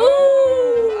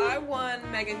 Oh! I won.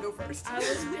 Megan, go first. I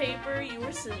was paper, you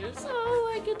were scissors.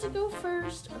 Oh, I get to go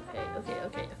first.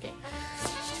 Okay.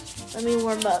 Let me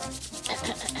warm up.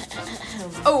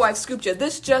 Oh, I've scooped you.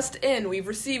 This just in. We've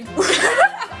received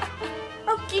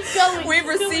Oh, keep going. We've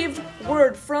received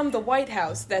word from the White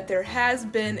House that there has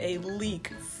been a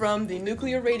leak from the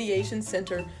nuclear radiation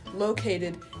center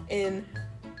located in,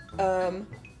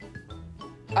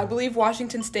 I believe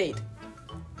Washington State.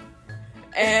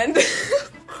 And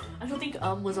I don't think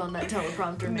was on that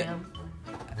teleprompter, ma'am.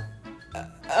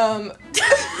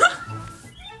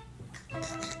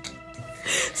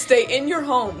 Stay in your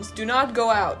homes. Do not go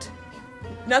out.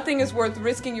 Nothing is worth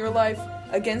risking your life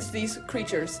against these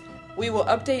creatures. We will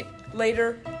update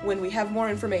later when we have more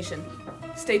information.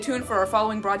 Stay tuned for our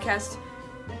following broadcast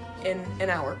in an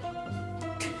hour.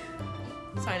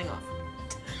 Signing off.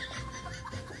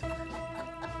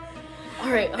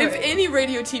 All right. If any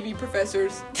radio TV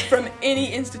professors from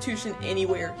any institution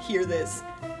anywhere hear this,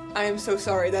 I am so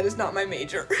sorry. That is not my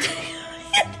major.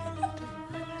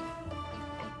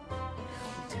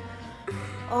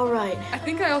 All right. I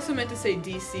think I also meant to say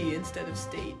DC instead of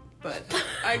state, but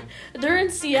They're in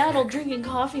Seattle drinking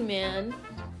coffee, man.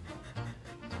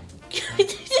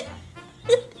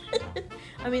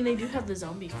 I mean, they do have the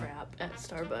zombie frap at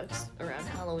Starbucks around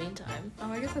Halloween time.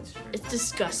 Oh, I guess that's true. It's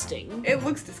disgusting. It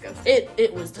looks disgusting.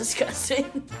 It was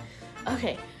disgusting.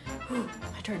 Okay. Whew,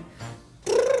 my turn.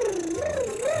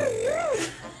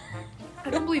 I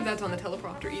don't believe that's on the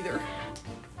teleprompter either.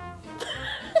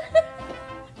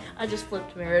 I just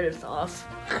flipped Meredith off.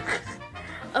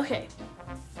 Okay.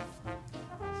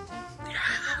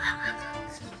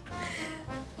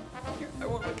 Here, I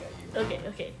won't look at you.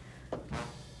 Okay.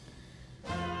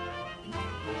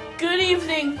 Good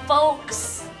evening,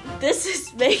 folks. This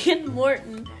is Megan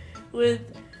Morton with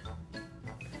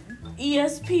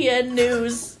ESPN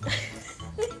News.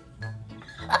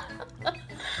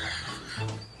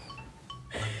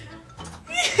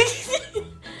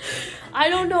 I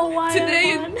don't know why.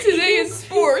 Today is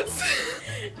sports.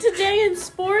 Today in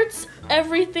sports,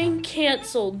 everything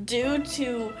canceled due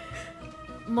to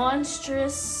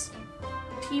monstrous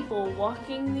people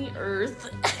walking the earth,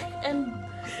 and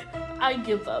I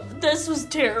give up. This was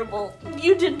terrible.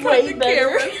 You did way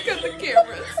better. Cut the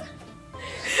cameras.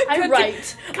 I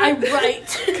write.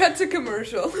 Cut to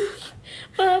commercial.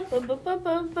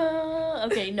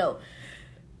 Okay, no.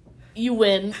 You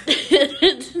win.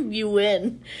 You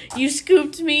win. You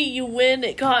scooped me. You win.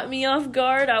 It caught me off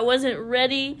guard. I wasn't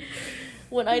ready.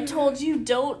 When I told you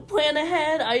don't plan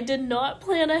ahead, I did not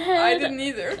plan ahead. I didn't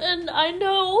either. And I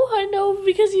know,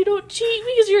 because you don't cheat,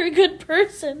 because you're a good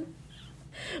person.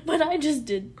 But I just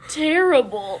did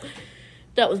terrible.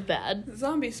 That was bad.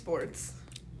 Zombie sports.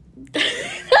 I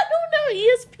don't know.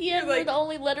 ESPN Like, were the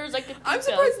only letters I could think I'm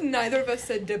surprised neither of us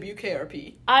said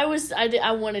WKRP. I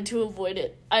wanted to avoid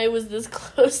it. I was this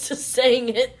close to saying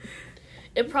it.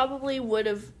 It probably would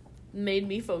have made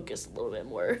me focus a little bit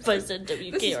more if I said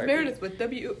WKRP. This is Meredith with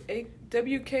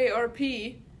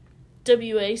WKRP.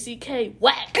 WACK.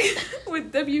 Whack!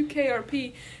 With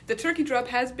WKRP, the turkey drop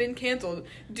has been canceled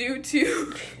due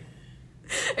to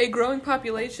a growing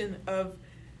population of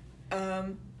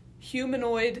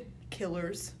humanoid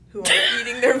killers who are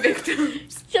eating their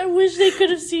victims. I wish they could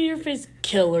have seen your face.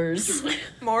 Killers.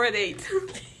 More at 8.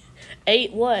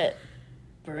 8 what?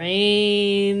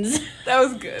 Brains. That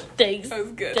was good. Thanks. That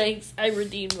was good. Thanks. I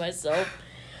redeemed myself.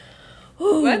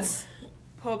 Let's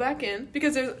pull back in,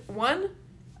 because there's one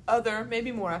other,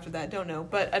 maybe more after that, don't know,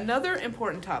 but another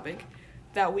important topic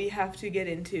that we have to get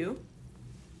into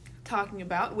talking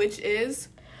about, which is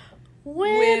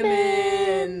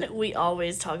women. We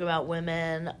always talk about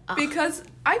women. Because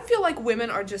I feel like women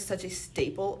are just such a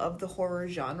staple of the horror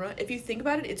genre. If you think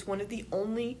about it, it's one of the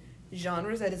only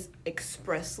genres that is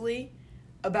expressly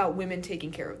about women taking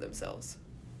care of themselves.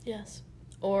 Yes.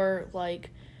 Or,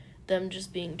 like, them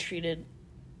just being treated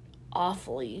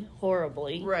awfully,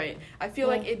 horribly. Right. I feel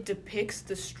like it depicts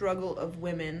the struggle of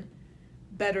women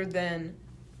better than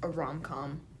a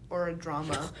rom-com or a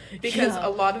drama. Because a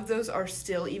lot of those are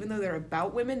still, even though they're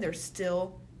about women, they're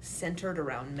still centered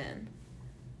around men.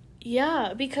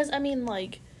 Yeah, because, I mean,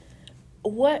 like,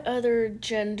 what other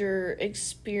gender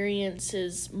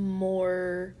experiences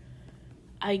more,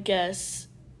 I guess...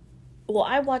 Well,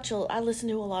 I listen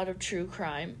to a lot of true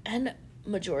crime, and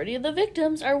majority of the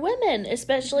victims are women,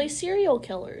 especially serial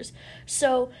killers.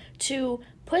 So to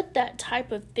put that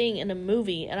type of thing in a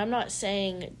movie, and I'm not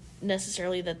saying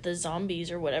necessarily that the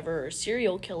zombies or whatever are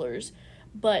serial killers,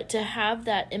 but to have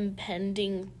that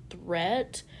impending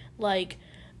threat, like,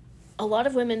 a lot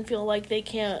of women feel like they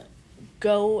can't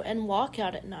go and walk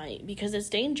out at night because it's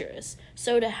dangerous.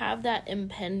 So to have that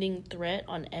impending threat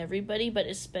on everybody, but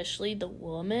especially the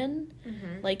woman,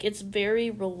 like, it's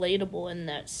very relatable in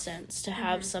that sense to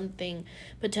have something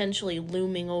potentially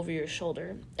looming over your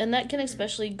shoulder. And that can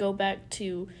especially go back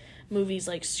to movies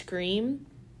like Scream.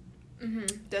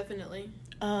 Definitely.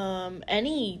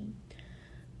 Any,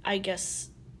 I guess,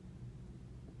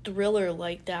 thriller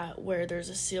like that where there's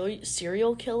a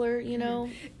serial killer, you know?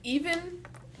 Even,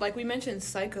 like we mentioned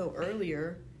Psycho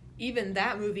earlier, even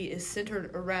that movie is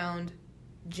centered around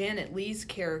Janet Leigh's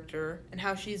character and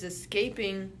how she's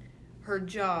escaping her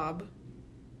job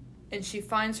and she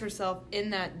finds herself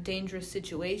in that dangerous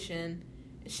situation.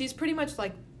 She's pretty much,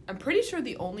 like, I'm pretty sure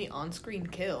the only on-screen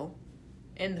kill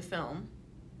in the film.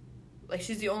 Like,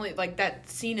 she's the only, like, that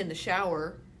scene in the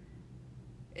shower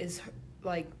is,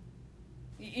 like,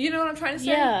 you know what I'm trying to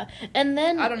say? Yeah, and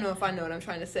then... I don't know if I know what I'm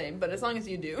trying to say, but as long as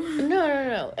you do.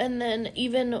 No. And then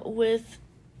even with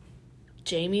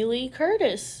Jamie Lee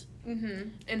Curtis.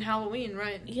 In Halloween,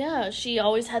 right. Yeah, she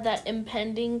always had that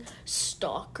impending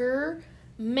stalker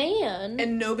man.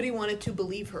 And nobody wanted to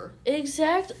believe her.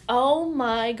 Oh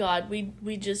my god,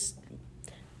 we just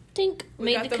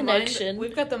made the connection.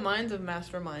 We've got the minds of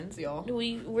masterminds, y'all.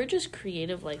 We're just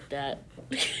creative like that.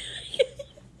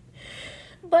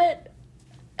 But...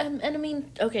 and I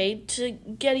mean, okay, to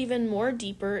get even more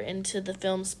deeper into the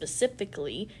film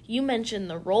specifically, you mentioned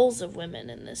the roles of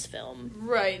women in this film.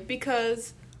 Right,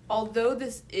 because although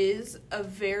this is a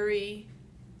very,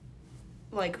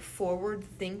 like,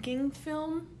 forward-thinking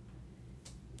film...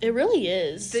 It really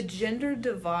is. The gender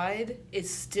divide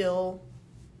is still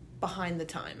behind the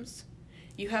times.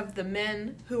 You have the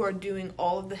men who are doing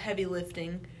all of the heavy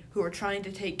lifting, who are trying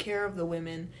to take care of the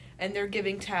women, and they're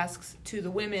giving tasks to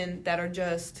the women that are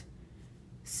just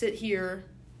sit here,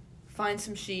 find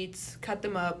some sheets, cut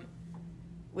them up,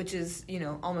 which is, you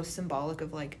know, almost symbolic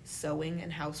of, like, sewing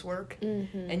and housework.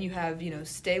 And you have, you know,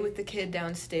 stay with the kid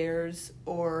downstairs,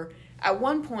 or at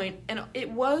one point, and it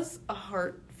was a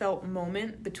heartfelt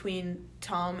moment between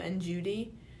Tom and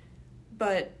Judy,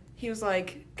 but he was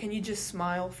like, can you just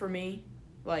smile for me?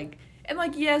 Like, and,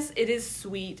 like, yes, it is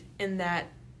sweet in that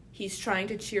he's trying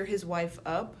to cheer his wife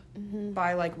up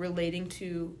by, like, relating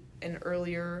to an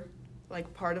earlier,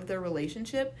 like, part of their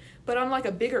relationship. But on, like,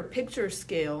 a bigger picture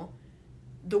scale,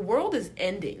 the world is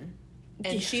ending,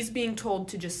 and she's being told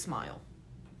to just smile.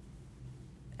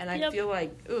 And I feel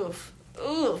like, it's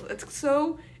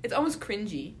almost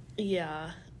cringy.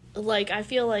 Yeah. Like, I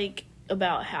feel like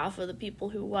about half of the people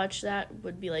who watch that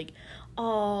would be like,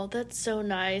 oh, that's so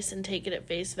nice, and take it at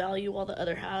face value, while the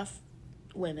other half,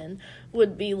 women,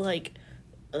 would be like,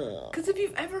 ugh. Because if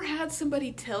you've ever had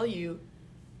somebody tell you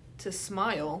to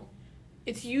smile,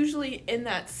 it's usually in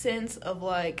that sense of,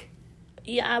 like,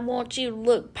 I want you to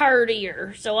look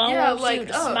prettier, so I want you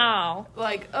to smile.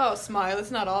 Like, oh, smile,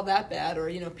 it's not all that bad. Or,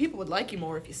 people would like you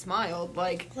more if you smiled.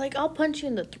 Like, I'll punch you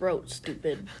in the throat,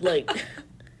 stupid. Like.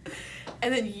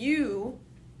 And then you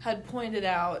had pointed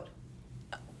out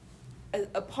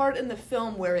a part in the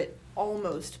film where it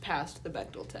almost passed the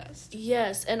Bechdel test.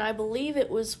 Yes, and I believe it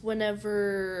was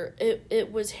whenever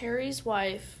it was Harry's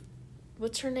wife.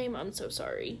 What's her name? I'm so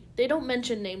sorry. They don't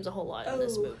mention names a whole lot in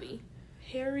this movie.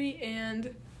 Harry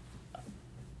and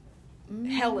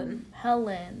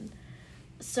Helen.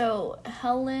 So,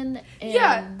 Helen and...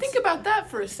 Yeah, think about that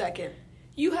for a second.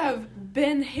 You have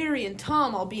Ben, Harry, and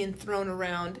Tom all being thrown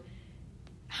around.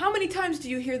 How many times do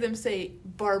you hear them say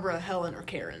Barbara, Helen, or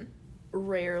Karen?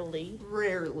 Rarely.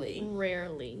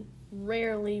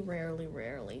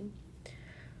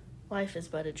 Life is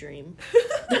but a dream.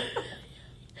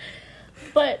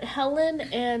 But Helen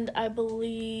and I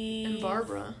believe... And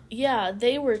Barbara. Yeah,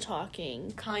 they were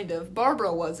talking. Kind of.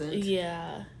 Barbara wasn't.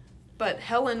 Yeah. But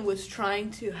Helen was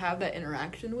trying to have that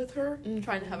interaction with her,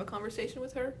 trying to have a conversation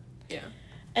with her. Yeah.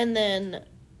 And then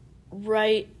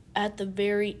right at the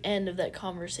very end of that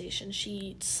conversation,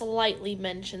 she slightly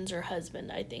mentions her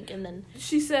husband, I think, and then...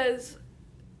 She says...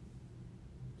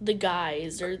 The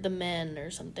guys, or the men, or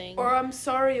something. Or I'm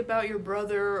sorry about your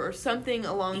brother, or something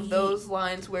along those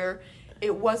lines, where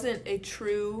it wasn't a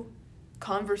true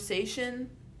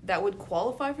conversation that would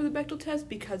qualify for the Bechdel test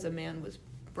because a man was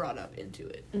brought up into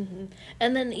it. Mm-hmm.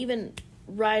 And then even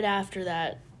right after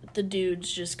that, the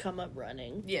dudes just come up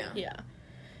running. Yeah.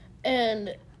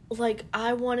 And, like,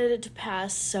 I wanted it to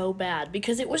pass so bad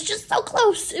because it was just so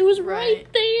close. It was right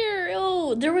there.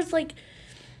 Oh, there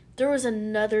was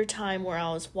another time where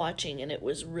I was watching and it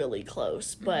was really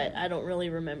close, but I don't really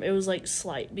remember. It was, like,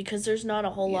 slight because there's not a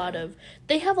whole lot of...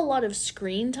 They have a lot of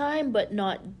screen time, but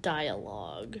not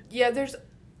dialogue. Yeah, there's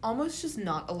almost just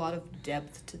not a lot of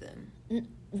depth to them.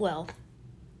 Well,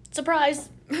 surprise.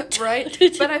 Right?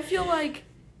 But I feel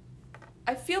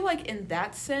like in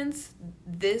that sense,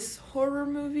 this horror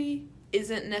movie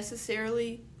isn't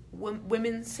necessarily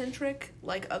women-centric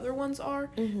like other ones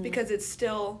are, because it's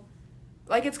still...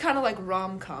 Like, it's kind of like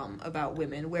rom-com about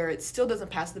women, where it still doesn't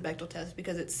pass the Bechdel test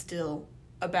because it's still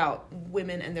about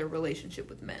women and their relationship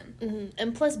with men. Mm-hmm.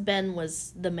 And plus, Ben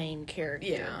was the main character.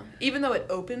 Yeah. Even though it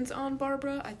opens on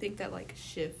Barbara, I think that, like,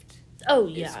 shift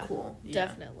is cool.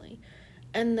 Definitely.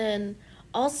 And then,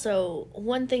 also,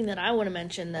 one thing that I want to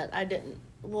mention that I didn't...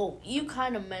 Well, you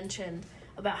kind of mentioned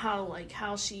about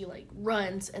how she, like,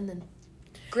 runs and then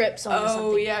grips on something.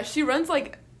 Oh, yeah. She runs,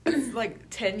 like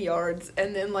 10 yards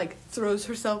and then, like, throws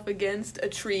herself against a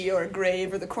tree or a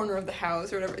grave or the corner of the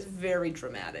house or whatever. It's very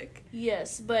dramatic.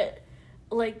 Yes, but,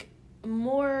 like,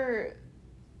 more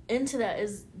into that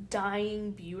is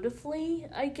dying beautifully,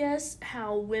 I guess.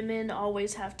 How women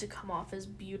always have to come off as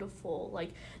beautiful.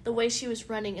 Like, the way she was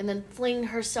running and then flinging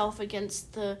herself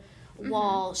against the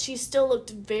wall. She still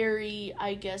looked very,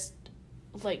 I guess...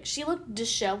 Like, she looked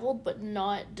disheveled, but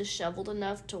not disheveled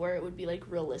enough to where it would be, like,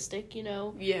 realistic, you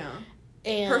know? Yeah.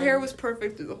 And her hair was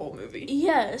perfect through the whole movie.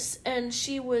 Yes, and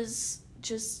she was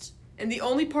just... And the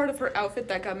only part of her outfit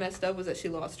that got messed up was that she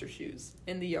lost her shoes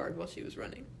in the yard while she was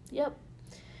running. Yep.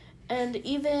 And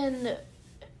even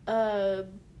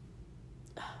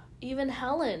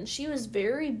Helen, she was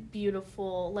very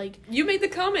beautiful. Like... You made the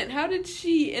comment, how did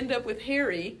she end up with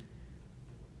Harry?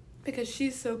 Because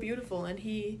she's so beautiful and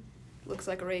he... looks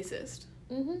like a racist.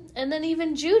 Mm-hmm. And then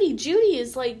even Judy. Judy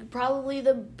is, like, probably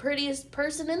the prettiest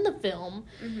person in the film.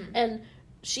 Mm-hmm. And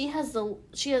she has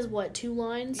what, 2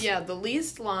 lines? Yeah, the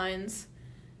least lines.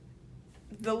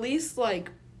 The least, like...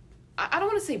 I don't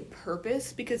want to say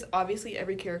purpose, because obviously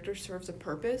every character serves a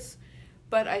purpose.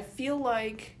 But I feel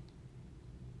like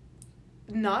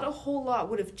not a whole lot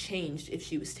would have changed if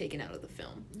she was taken out of the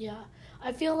film. Yeah.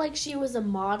 I feel like she was a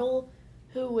model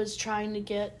who was trying to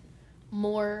get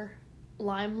more...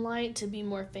 limelight to be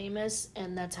more famous,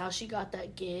 and that's how she got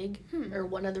that gig, or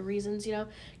one of the reasons, you know,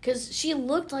 because she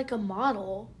looked like a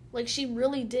model, like she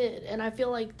really did, and I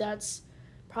feel like that's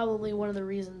probably one of the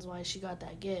reasons why she got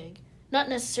that gig. Not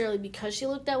necessarily because she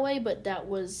looked that way, but that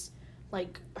was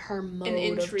like her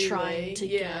mode of trying to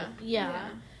get.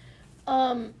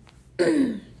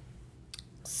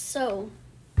 So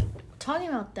talking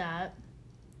about that,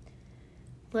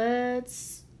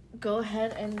 let's go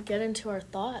ahead and get into our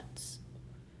thoughts.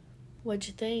 What'd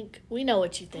you think? We know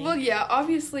what you think. Well, yeah,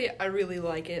 obviously I really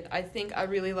like it. I think I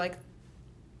really like,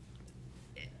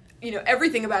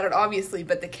 everything about it, obviously,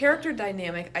 but the character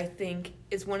dynamic, I think,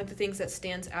 is one of the things that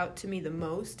stands out to me the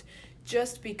most,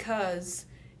 just because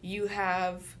you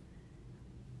have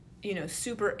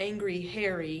super angry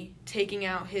Harry taking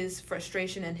out his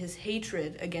frustration and his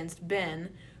hatred against Ben,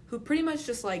 who pretty much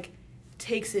just, like,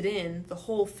 takes it in the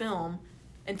whole film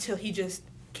until he just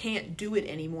can't do it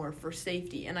anymore for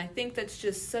safety. And I think that's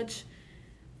just such...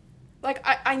 Like,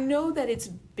 I know that it's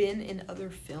been in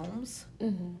other films,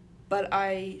 but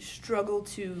I struggle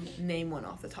to name one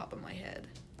off the top of my head.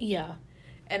 Yeah.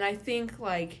 And I think,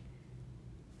 like,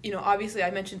 obviously I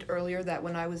mentioned earlier that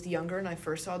when I was younger and I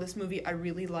first saw this movie, I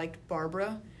really liked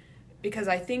Barbara. Because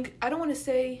I don't want to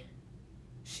say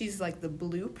she's, like, the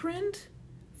blueprint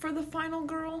for the final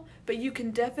girl, but you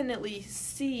can definitely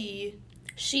see...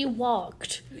 She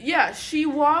walked. Yeah, she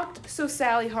walked so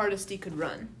Sally Hardesty could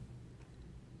run.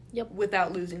 Yep.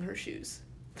 Without losing her shoes.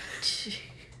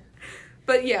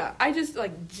 But yeah, I just,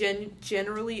 like,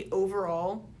 generally,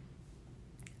 overall,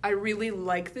 I really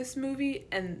like this movie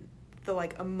and the,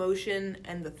 like, emotion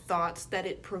and the thoughts that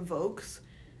it provokes,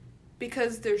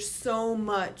 because there's so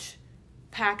much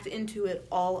packed into it,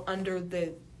 all under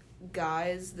the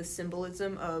guise, the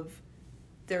symbolism of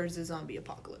there's a zombie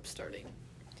apocalypse starting.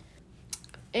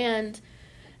 And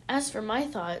as for my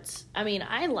thoughts, I mean,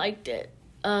 I liked it.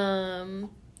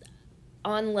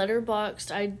 On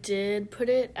Letterboxd, I did put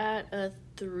it at a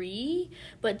 3,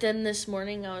 but then this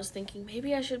morning I was thinking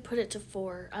maybe I should put it to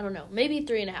 4. I don't know, maybe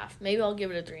 3.5. Maybe I'll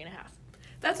give it a 3.5.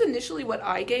 That's initially what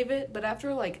I gave it, but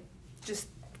after, like, just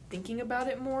thinking about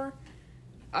it more,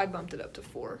 I bumped it up to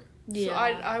 4. Yeah. So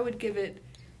I would give it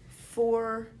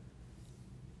 4.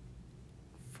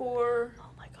 Oh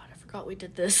my god, I forgot we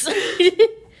did this.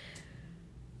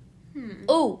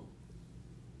 Oh.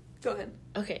 Go ahead.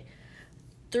 Okay.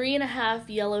 3.5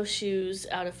 yellow shoes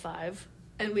out of 5.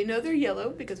 And we know they're yellow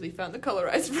because we found the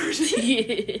colorized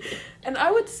version. And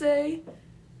I would say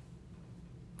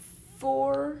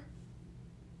 4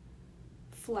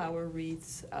 flower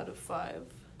wreaths out of 5.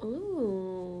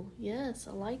 Ooh, yes,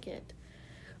 I like it.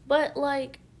 But,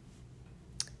 like,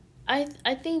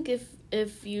 I think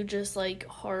if you just like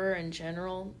horror in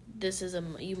general, this is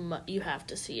you have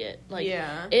to see it. Like,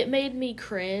 yeah. It made me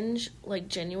cringe, like,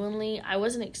 genuinely. I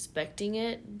wasn't expecting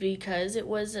it because it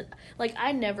wasn't, like,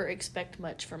 I never expect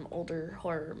much from older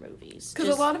horror movies. Because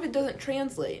a lot of it doesn't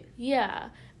translate. Yeah,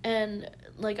 and,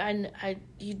 like,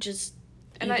 you just,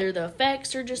 either the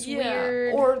effects are just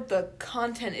weird. Or the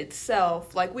content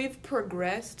itself. Like, we've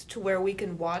progressed to where we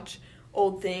can watch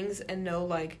old things and know,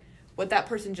 like, what that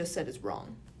person just said is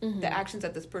wrong. Mm-hmm. The actions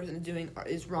that this person is doing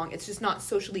is wrong. It's just not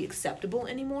socially acceptable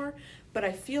anymore. But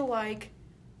I feel like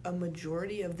a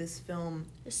majority of this film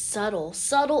is subtle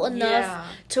enough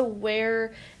to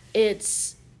where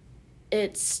it's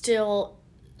still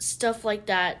stuff like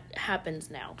that happens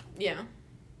now. Yeah.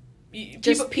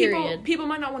 Period. People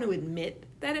might not want to admit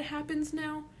that it happens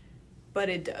now, but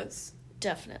it does.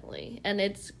 Definitely. And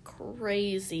it's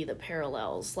crazy, the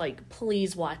parallels. Like,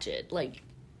 please watch it. Like,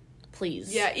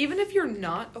 please. Yeah, even if you're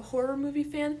not a horror movie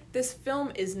fan, this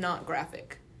film is not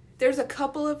graphic. There's a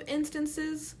couple of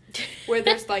instances where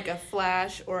there's, like, a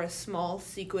flash or a small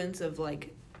sequence of,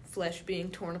 like, flesh being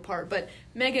torn apart. But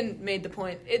Megan made the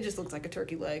point, it just looks like a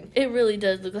turkey leg. It really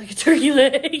does look like a turkey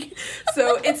leg.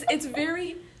 So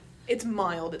it's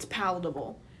mild, it's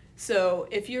palatable. So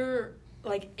if you're,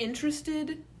 like,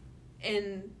 interested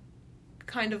in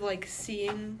kind of, like,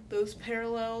 seeing those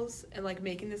parallels and, like,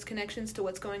 making those connections to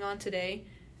what's going on today,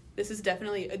 this is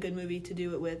definitely a good movie to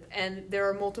do it with. And there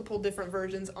are multiple different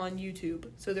versions on YouTube,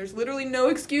 so there's literally no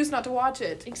excuse not to watch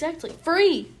it. Exactly.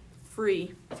 Free.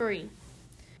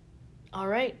 All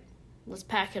right, let's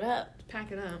pack it up.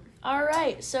 All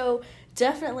right, so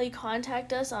definitely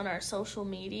contact us on our social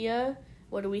media.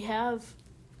 What do we have?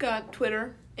 Got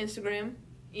Twitter, Instagram,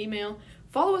 email.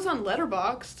 Follow us on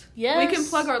Letterboxd. Yes. We can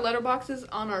plug our letterboxes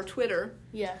on our Twitter.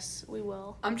 Yes, we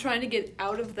will. I'm trying to get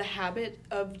out of the habit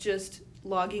of just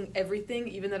logging everything,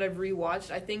 even that I've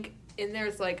rewatched. I think in there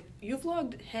it's like, you've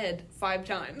logged Head 5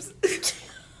 times.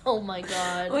 Oh my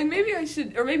god. Like, maybe I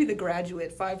should, or maybe The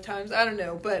Graduate 5 times. I don't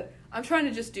know, but I'm trying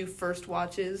to just do first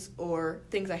watches or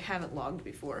things I haven't logged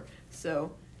before.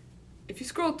 So if you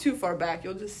scroll too far back,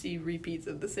 you'll just see repeats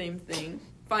of the same thing.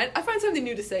 I find something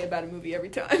new to say about a movie every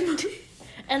time.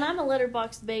 And I'm a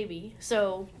Letterboxd baby,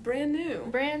 so... Brand new.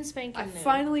 Brand spanking new. I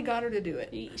finally got her to do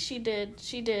it. She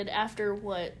did after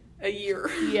what? A year.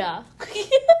 Yeah.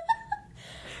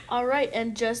 All right,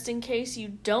 and just in case you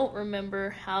don't remember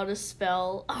how to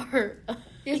spell our...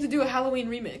 You have to do a Halloween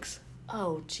remix.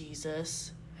 Oh,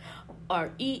 Jesus.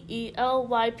 Reelypodcast.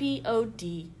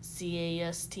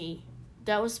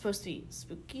 That was supposed to be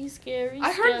spooky, scary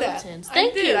I heard skeletons. That.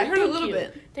 Thank you. I heard a little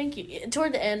bit. Thank you.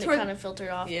 Toward the end, it kind of filtered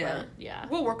off. Yeah. But yeah.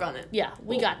 We'll work on it. Yeah,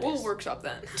 we got this. We'll workshop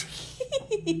that.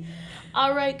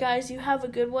 All right, guys, you have a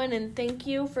good one, and thank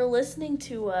you for listening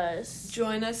to us.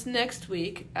 Join us next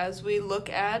week as we look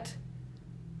at,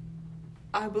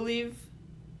 I believe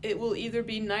it will either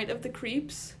be Night of the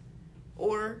Creeps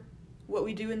or What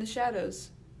We Do in the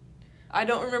Shadows. I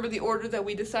don't remember the order that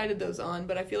we decided those on,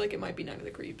 but I feel like it might be Night of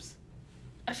the Creeps.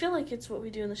 I feel like it's What We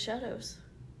Do in the Shadows.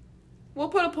 We'll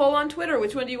put a poll on Twitter.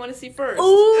 Which one do you want to see first?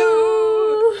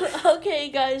 Ooh! Okay,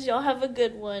 guys, y'all have a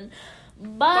good one.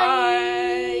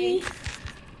 Bye! Bye.